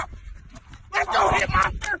top. Let's go, hit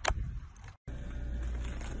monster.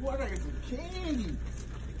 Boy, I gotta get some candy.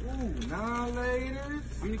 Ooh, 9 laters.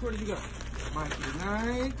 How many quarters you got? Mikey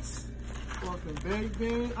Knights. Fucking baked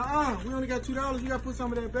beans. We only got $2. You gotta put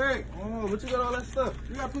some of that back. Oh, but you got all that stuff.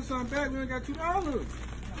 You gotta put something back. We only got $2.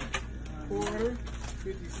 Quarter,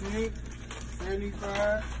 50 cents,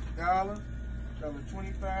 $75, $1.25,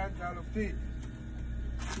 $1.50.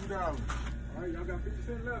 $2. All right, y'all got 50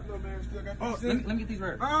 cents left, little man. Still got 50 cents. Let me get these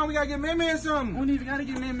right. We gotta get Man something. We don't even gotta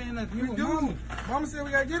get Man nothing. We do. Mama said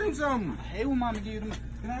we gotta get him something. I hate when Mama give him.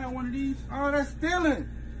 Can I have one of these? Oh, that's stealing.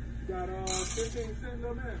 You got 15 cents,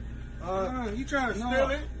 little man. You trying to steal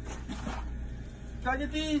it? Can I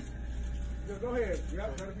get these? Yeah, go ahead.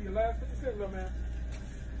 Yep, that'll be your last 50 cents, little man.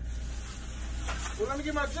 Well, let me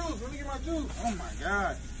get my juice. Oh my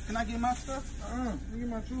God. Can I get my stuff? Let me get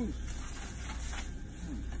my juice.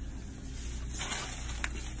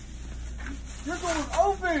 This one was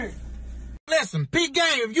open. Listen, Pete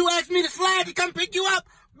Game, if you ask me to slide to come pick you up,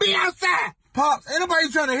 be outside. Pops, ain't nobody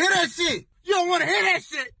trying to hear that shit. You don't want to hear that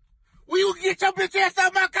shit. Well, you can get your bitch ass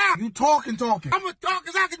out my car. You talking. I'm gonna talk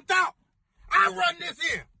as I can talk. I run this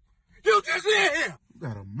here. You just live here. You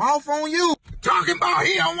got a mouth on you. Talking about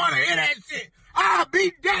he don't want to hear that shit. I'll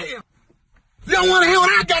be damned. You don't want to hear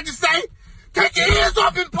what I got to say? Take your ears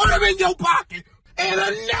off and put them in your pocket. And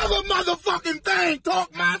another motherfucking thing,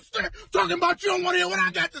 talk monster. Talking about you don't want to hear what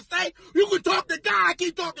I got to say. You can talk to God, I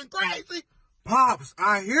keep talking crazy. Pops,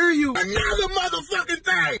 I hear you. Another motherfucking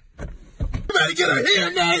thing. You better get a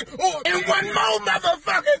hearing aid and one more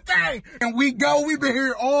motherfucking thing. And we been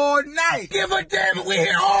here all night. Give a damn if we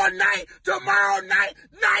here all night, tomorrow night,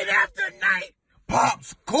 night after night.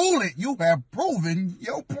 Pops, cool it. You have proven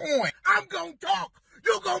your point. I'm gonna talk.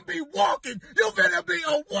 You're gonna be walking. You're gonna be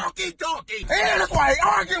a walkie-talkie. Hey, that's why I ain't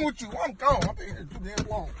arguing with you. I'm gone. I've been here too damn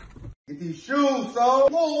long. Get these shoes, so.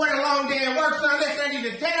 Whoa, what a long day at work, son. Listen, I need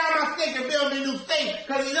to tear down my stick and build me a new sink,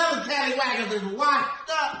 because these other tallywhackers is washed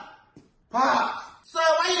up. Pops. So,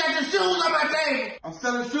 why you got your shoes on my table? I'm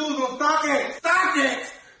selling shoes on StockX. StockX?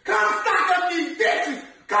 Come stock up these bitches.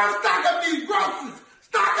 Come stock up these groceries.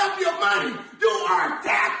 Stock up your money. You are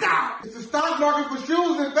tapped out. It's the stock market for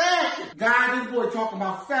shoes and fashion. God, this boy talking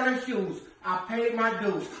about selling shoes. I paid my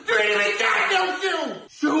dues. You ain't even got no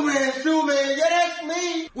shoes. Shoe man. Yeah, that's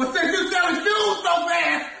me. Well, since you selling shoes so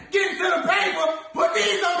fast, get into the paper, put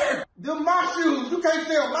these on there. Them my shoes. You can't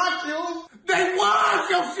sell my shoes. They was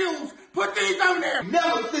your shoes. Put these on there.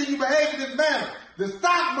 Never see you behave in this manner. The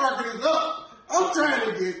stock market is up. I'm trying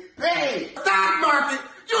to get paid. Stock market?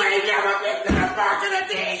 You ain't never been to the market a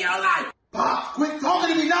day in your life. Pop, quit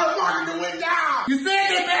talking to me now. The market went down. You said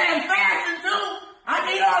they banned fashion too? I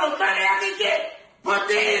need all the money I can get. Put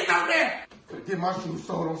these on there. Get my shoes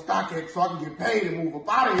sold on StockX so I can get paid and move up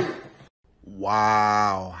out of here.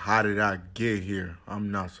 Wow, how did I get here? I'm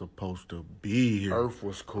not supposed to be here. Earth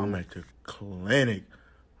was cool. I'm at the clinic.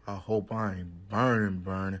 I hope I ain't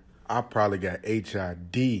burning. I probably got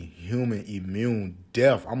HID, human immune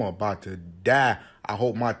death. I'm about to die. I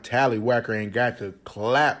hope my tallywhacker ain't got to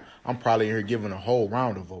clap. I'm probably in here giving a whole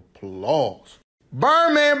round of applause.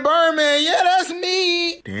 Birdman, yeah, that's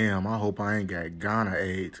me. Damn, I hope I ain't got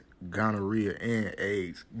gonorrhea and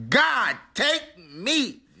AIDS. God, take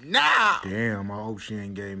me now. Damn, I hope she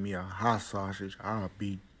ain't gave me a hot sausage. I'll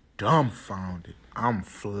be dumbfounded. I'm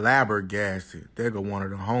flabbergasted. There go one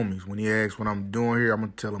of the homies. When he asks what I'm doing here, I'm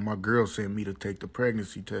gonna tell him my girl sent me to take the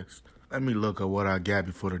pregnancy test. Let me look at what I got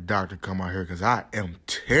before the doctor come out here, because I am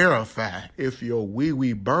terrified. If your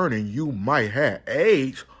wee-wee burning, you might have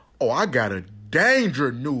AIDS. Oh, I got a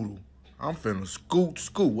danger noodle. I'm finna scoot.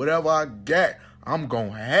 Whatever I got, I'm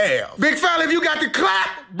gonna have. Big fella, if you got the clap,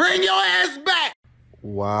 bring your ass back.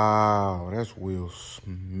 Wow, that's Will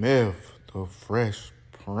Smith, the Fresh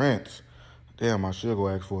Prince. Damn, I should go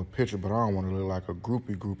ask for a picture, but I don't want to look like a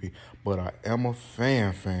groupie. But I am a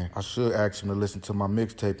fan. I should ask him to listen to my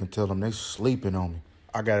mixtape and tell him they sleeping on me.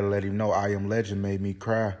 I gotta let him know I Am Legend made me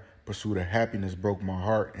cry. Pursuit of Happiness broke my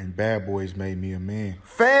heart, and Bad Boys made me a man.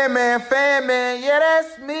 Fan man, yeah,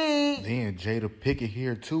 that's me. Then Jada Pickett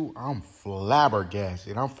here too. I'm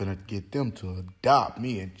flabbergasted. I'm finna get them to adopt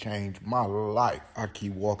me and change my life. I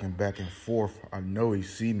keep walking back and forth. I know he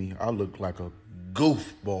see me. I look like a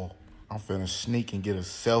goofball. I'm finna sneak and get a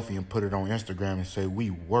selfie and put it on Instagram and say we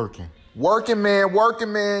working. Working man,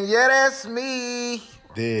 yeah, that's me.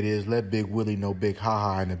 There it is. Let Big Willie know Big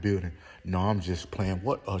Ha-Ha in the building. No, I'm just playing.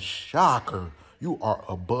 What a shocker. You are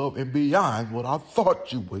above and beyond what I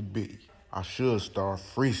thought you would be. I should start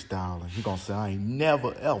freestyling. He gonna say I ain't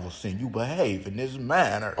never ever seen you behave in this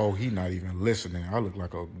manner. Oh, he not even listening. I look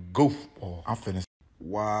like a goofball. I'm finna.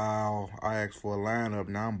 Wow, I asked for a lineup.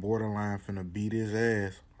 Now I'm borderline finna beat his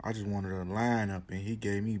ass. I just wanted a lineup, and he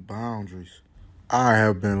gave me boundaries. I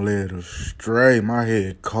have been led astray. My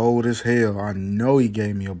head cold as hell. I know he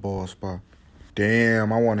gave me a ball spot.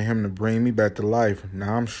 Damn, I wanted him to bring me back to life.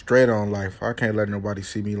 Now I'm straight on life. I can't let nobody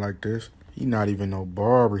see me like this. He not even no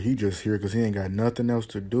barber. He just here because he ain't got nothing else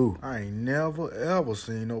to do. I ain't never, ever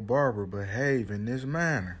seen no barber behave in this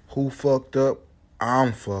manner. Who fucked up?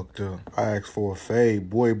 I'm fucked up. I asked for a fade.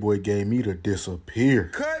 Boy gave me to disappear.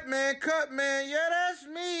 Cut, man. Yeah, that's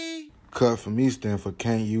me. Cut for me stand for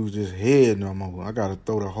can't use this head no more. I gotta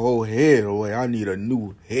throw the whole head away. I need a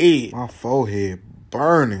new head. My forehead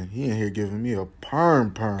burning. He in here giving me a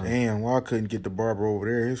perm. Damn, why I couldn't get the barber over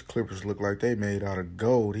there? His clippers look like they made out of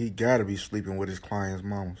gold. He gotta be sleeping with his client's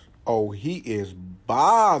mamas. Oh, he is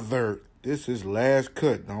bothered. This is his last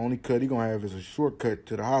cut. The only cut he gonna have is a shortcut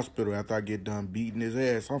to the hospital after I get done beating his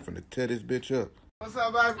ass. I'm finna tear this bitch up. What's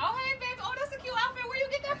up, baby? Oh, hey, baby. Oh, that's a cute outfit. Where you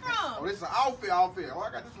get that from? Oh, this is an outfit. Oh,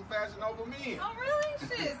 I got this from Fashion Over Men. Oh, really?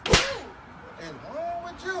 Shit, it's cute. And wrong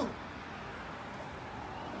with you?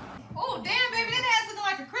 Oh, damn, baby. That ass looking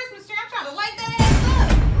like a Christmas tree. I'm trying to light that ass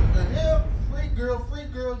up. What the hell? Free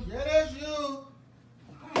girl. Yeah, that's you.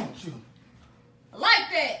 What's wrong with you? I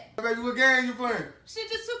like that. Hey, baby, what game you playing? Shit,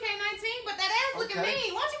 just 2K19, but that ass looking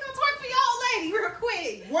mean. Why don't you come twerk for your old lady real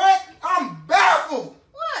quick? What? I'm baffled.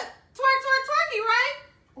 What? Twerky, right?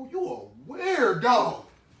 Oh, you a weird dog.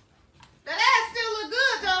 That ass still look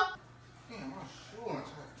good, though. Damn, my shoe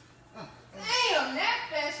Damn, that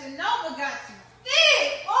Fashion Nova got you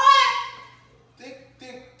thick, boy.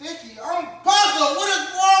 Thicky. I'm puzzled. What is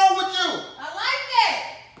wrong with you? I like that.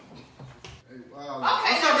 Hey, wow.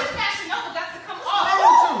 Okay, now this Fashion Nova got to come off. What's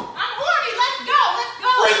wrong with you? I'm horny. Let's go.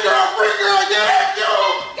 Free girl. Yeah, that's you.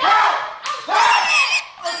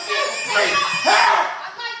 I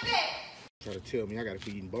like that. Try to tell me I gotta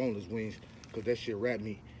be eating boneless wings because that shit rat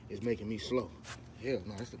meat is making me slow. Hell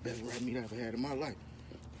no, that's the best rat meat I've ever had in my life.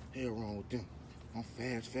 Hell wrong with them. I'm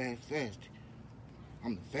fast.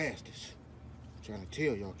 I'm the fastest. I'm trying to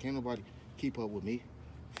tell y'all, can't nobody keep up with me.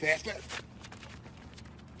 Fast.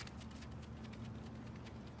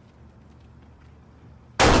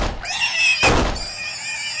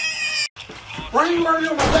 Why are you already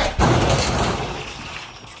on my back?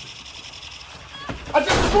 I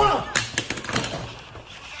just swung.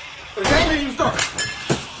 The game didn't even start.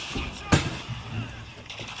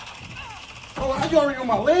 Oh, how you already on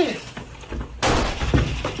my legs?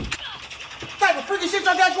 What type of freaking shit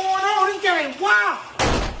y'all got going on? This game wild.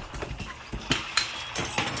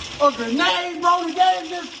 A grenade, bro. The game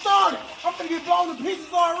just started. I'm finna get blown to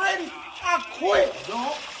pieces already. I quit,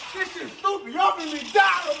 dog. This shit stupid. Y'all finna be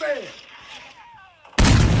dying, man.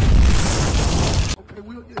 Hey,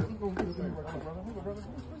 we'll get it. Brother.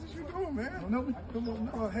 What's you doing, man? No.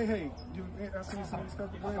 Hey. I see you some stuff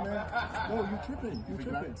to bring, man. No, you tripping.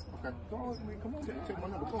 Okay. Come on, take my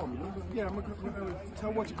number. Call me. Yeah, I'm gonna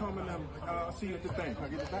tell what you call me. I'll see you at the thing. Can I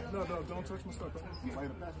get it back? No, don't touch my stuff.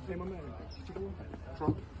 Hey, my man. What you doing?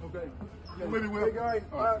 Trump. Okay. Yeah, maybe we'll. Hey, guys.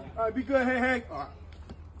 All right, be good. Hey. All right.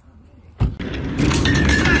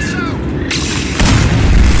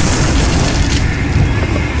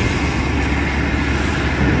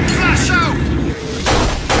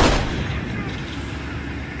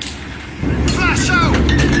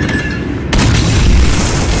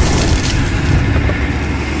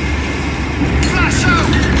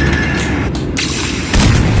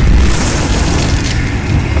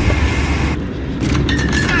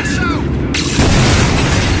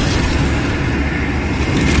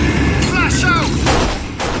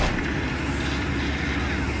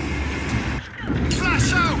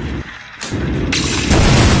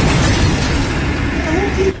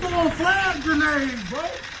 Flash grenades, bro.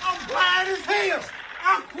 I'm blind as hell.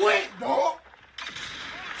 I quit, dog.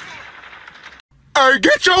 Hey,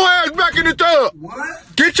 get your ass back in the tub.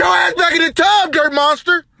 What? Get your ass back in the tub, dirt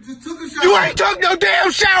monster. Just took a shower. You ain't took no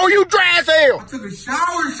damn shower, you dry as hell. I took a shower.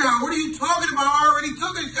 What are you talking about? I already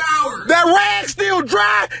took a shower. That rag's still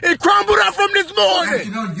dry. It crumbled up from this morning.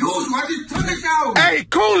 You don't use it. I just took a shower. Hey,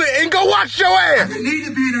 cool it and go wash your ass. I didn't need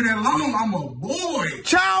to be in there that long. I'm a boy.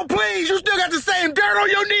 Child, please. You still got the same dirt on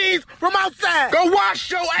your knees from outside. Go wash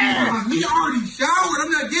your ass. Me already showered. I'm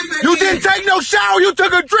not getting back You in. didn't take no shower. You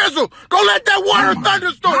took a drizzle. Go let that water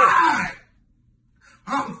thunderstorm. God.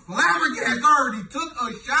 I'm flabbergasted. I already took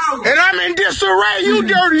a shower. And I'm in disarray. You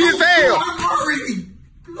dirty as hell. I'm already.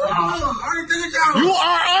 I already took a shower. You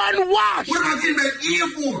are unwashed. What am I getting back in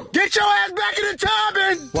for? Get your ass back in the tub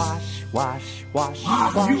and Wash.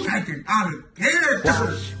 You acting out of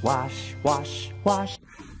character. Wash.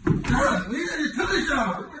 God, we already took a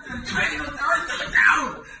shower. I already took a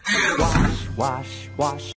shower.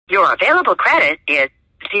 Wash. Your available credit is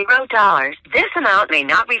 $0. This amount may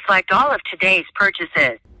not reflect all of today's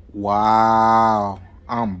purchases. Wow.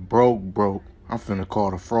 I'm broke. I'm finna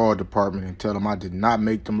call the fraud department and tell them I did not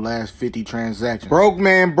make them last 50 transactions. Broke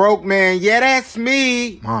man, yeah, that's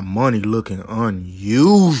me. My money looking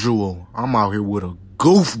unusual. I'm out here with a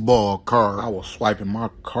goofball card. I was swiping my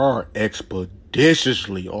card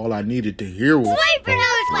expeditiously. All I needed to hear was Swipe or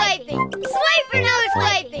no swiping. Swipe or no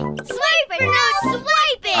swiping. Swipe or no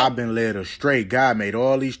swiping. I've been led astray. God made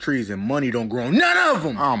all these trees and money don't grow on none of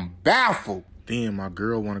them. I'm baffled. Then my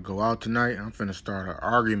girl want to go out tonight. I'm finna start an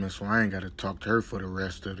argument so I ain't got to talk to her for the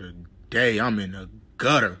rest of the day. I'm in the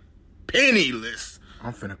gutter. Penniless.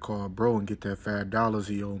 I'm finna call bro and get that $5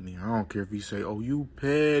 he owed me. I don't care if he say, oh, you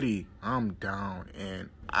petty. I'm down and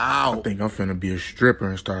out. I think I'm finna be a stripper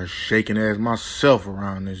and start shaking ass myself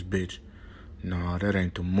around this bitch. Nah, that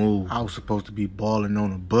ain't the move. I was supposed to be balling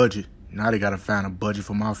on a budget. Now they gotta find a budget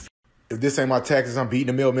for my... If this ain't my taxes, I'm beating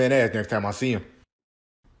the mailman ass next time I see him.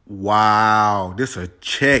 Wow, this a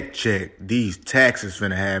check. These taxes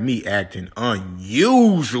finna have me acting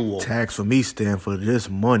unusual. Tax for me stand for this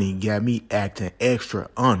money got me acting extra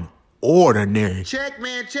unordinary. Check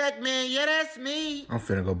man, yeah, that's me. I'm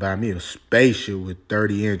finna go buy me a spaceship with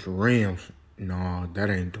 30-inch rims. No, that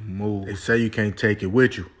ain't the move. They say you can't take it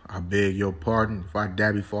with you. I beg your pardon. If I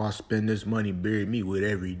die before I spend this money, bury me with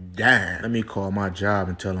every dime. Let me call my job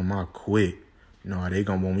and tell them I quit. No, they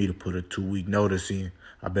gonna want me to put a 2-week notice in.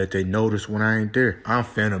 I bet they notice when I ain't there. I'm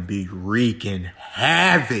finna be wreaking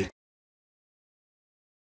havoc.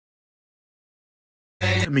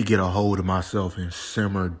 Let me get a hold of myself and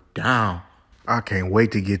simmer down. I can't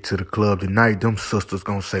wait to get to the club tonight. Them sisters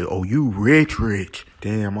gonna say, oh, you rich.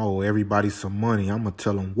 Damn, I owe everybody some money. I'm gonna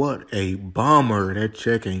tell them what a bummer. That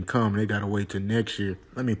check ain't coming. They gotta wait till next year.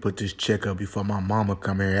 Let me put this check up before my mama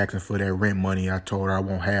come here asking for that rent money I told her I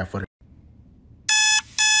won't have for the...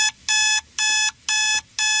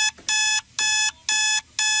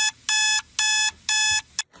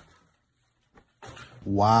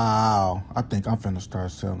 Wow, I think I'm finna start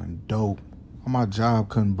selling dope. My job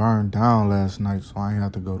couldn't burn down last night, so I ain't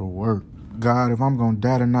have to go to work. God, if I'm gonna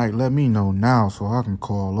die tonight, let me know now so I can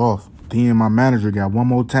call off. Then my manager got one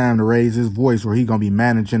more time to raise his voice or he gonna be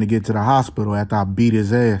managing to get to the hospital after I beat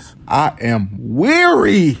his ass. I am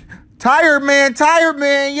weary. Tired man,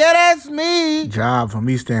 yeah, that's me. Job for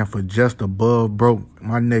me stand for just above broke.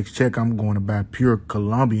 My next check, I'm going to buy pure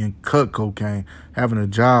Colombian cut cocaine. Having a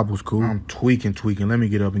job was cool. I'm tweaking. Let me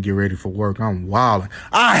get up and get ready for work. I'm wilding.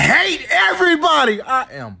 I hate everybody.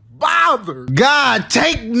 I am bothered. God,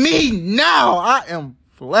 take me now. I am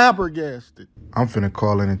flabbergasted. I'm finna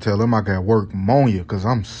call in and tell him I got work pneumonia because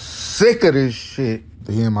I'm sick of this shit.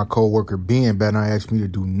 Then my coworker Ben better not ask me to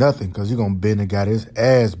do nothing because he gonna bend and got his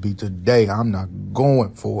ass beat today. I'm not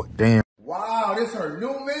going for it. Damn. Wow, this her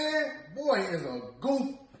new man? Boy is a goof.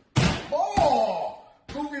 Oh,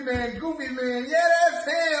 goofy man. Yeah, that's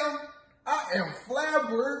him. I am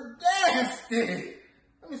flabbergasted.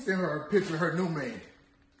 Let me send her a picture of her new man.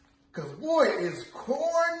 Because boy is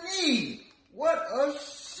corny. What a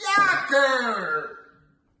shocker.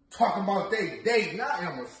 Talking about they dating. I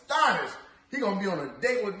am astonished. He gonna be on a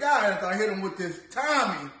date with God after I hit him with this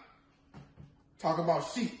Tommy. Talking about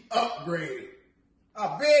she upgraded.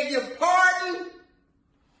 I beg your pardon?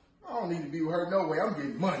 I don't need to be with her no way. I'm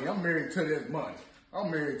getting money. I'm married to this money. I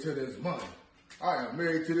am married to this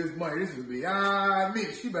money. This is beyond me.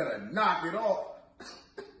 She better knock it off.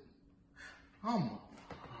 I'm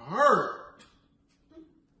hurt.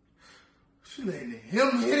 She letting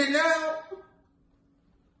him hit it now?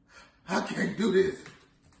 I can't do this.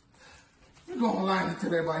 You go online and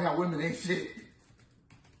tell everybody how women ain't shit.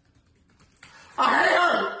 I hate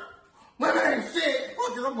her. Women ain't shit.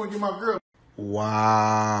 Fuck it, I'm gonna get my girl.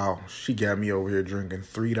 Wow, she got me over here drinking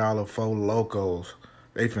 $3 Four Locos.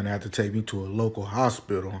 They finna have to take me to a local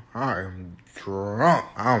hospital. I am drunk.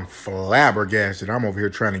 I'm flabbergasted. I'm over here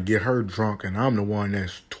trying to get her drunk, and I'm the one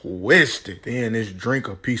that's twisted. Then this drink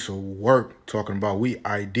a piece of work talking about we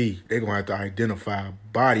ID. They gonna have to identify a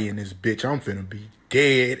body in this bitch. I'm finna be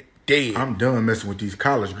dead. I'm done messing with these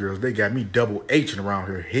college girls. They got me double H'ing around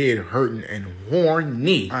here, head hurting and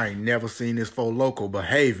horny. I ain't never seen this Four Loco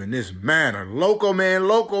behave in this manner. Loco man,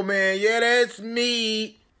 yeah, that's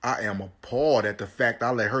me. I am appalled at the fact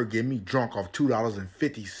I let her get me drunk off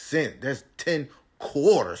 $2.50. That's 10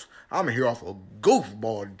 quarters. I'm in here off a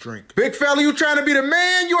goofball drink. Big fella, you trying to be the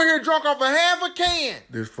man? You in here drunk off a half a can.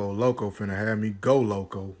 This Four Loco finna have me go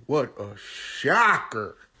loco. What a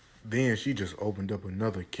shocker. Then she just opened up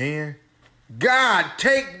another can. God,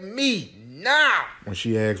 take me now. When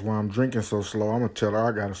she asks why I'm drinking so slow, I'm going to tell her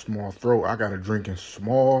I got a small throat. I got to drink in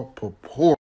small proportions.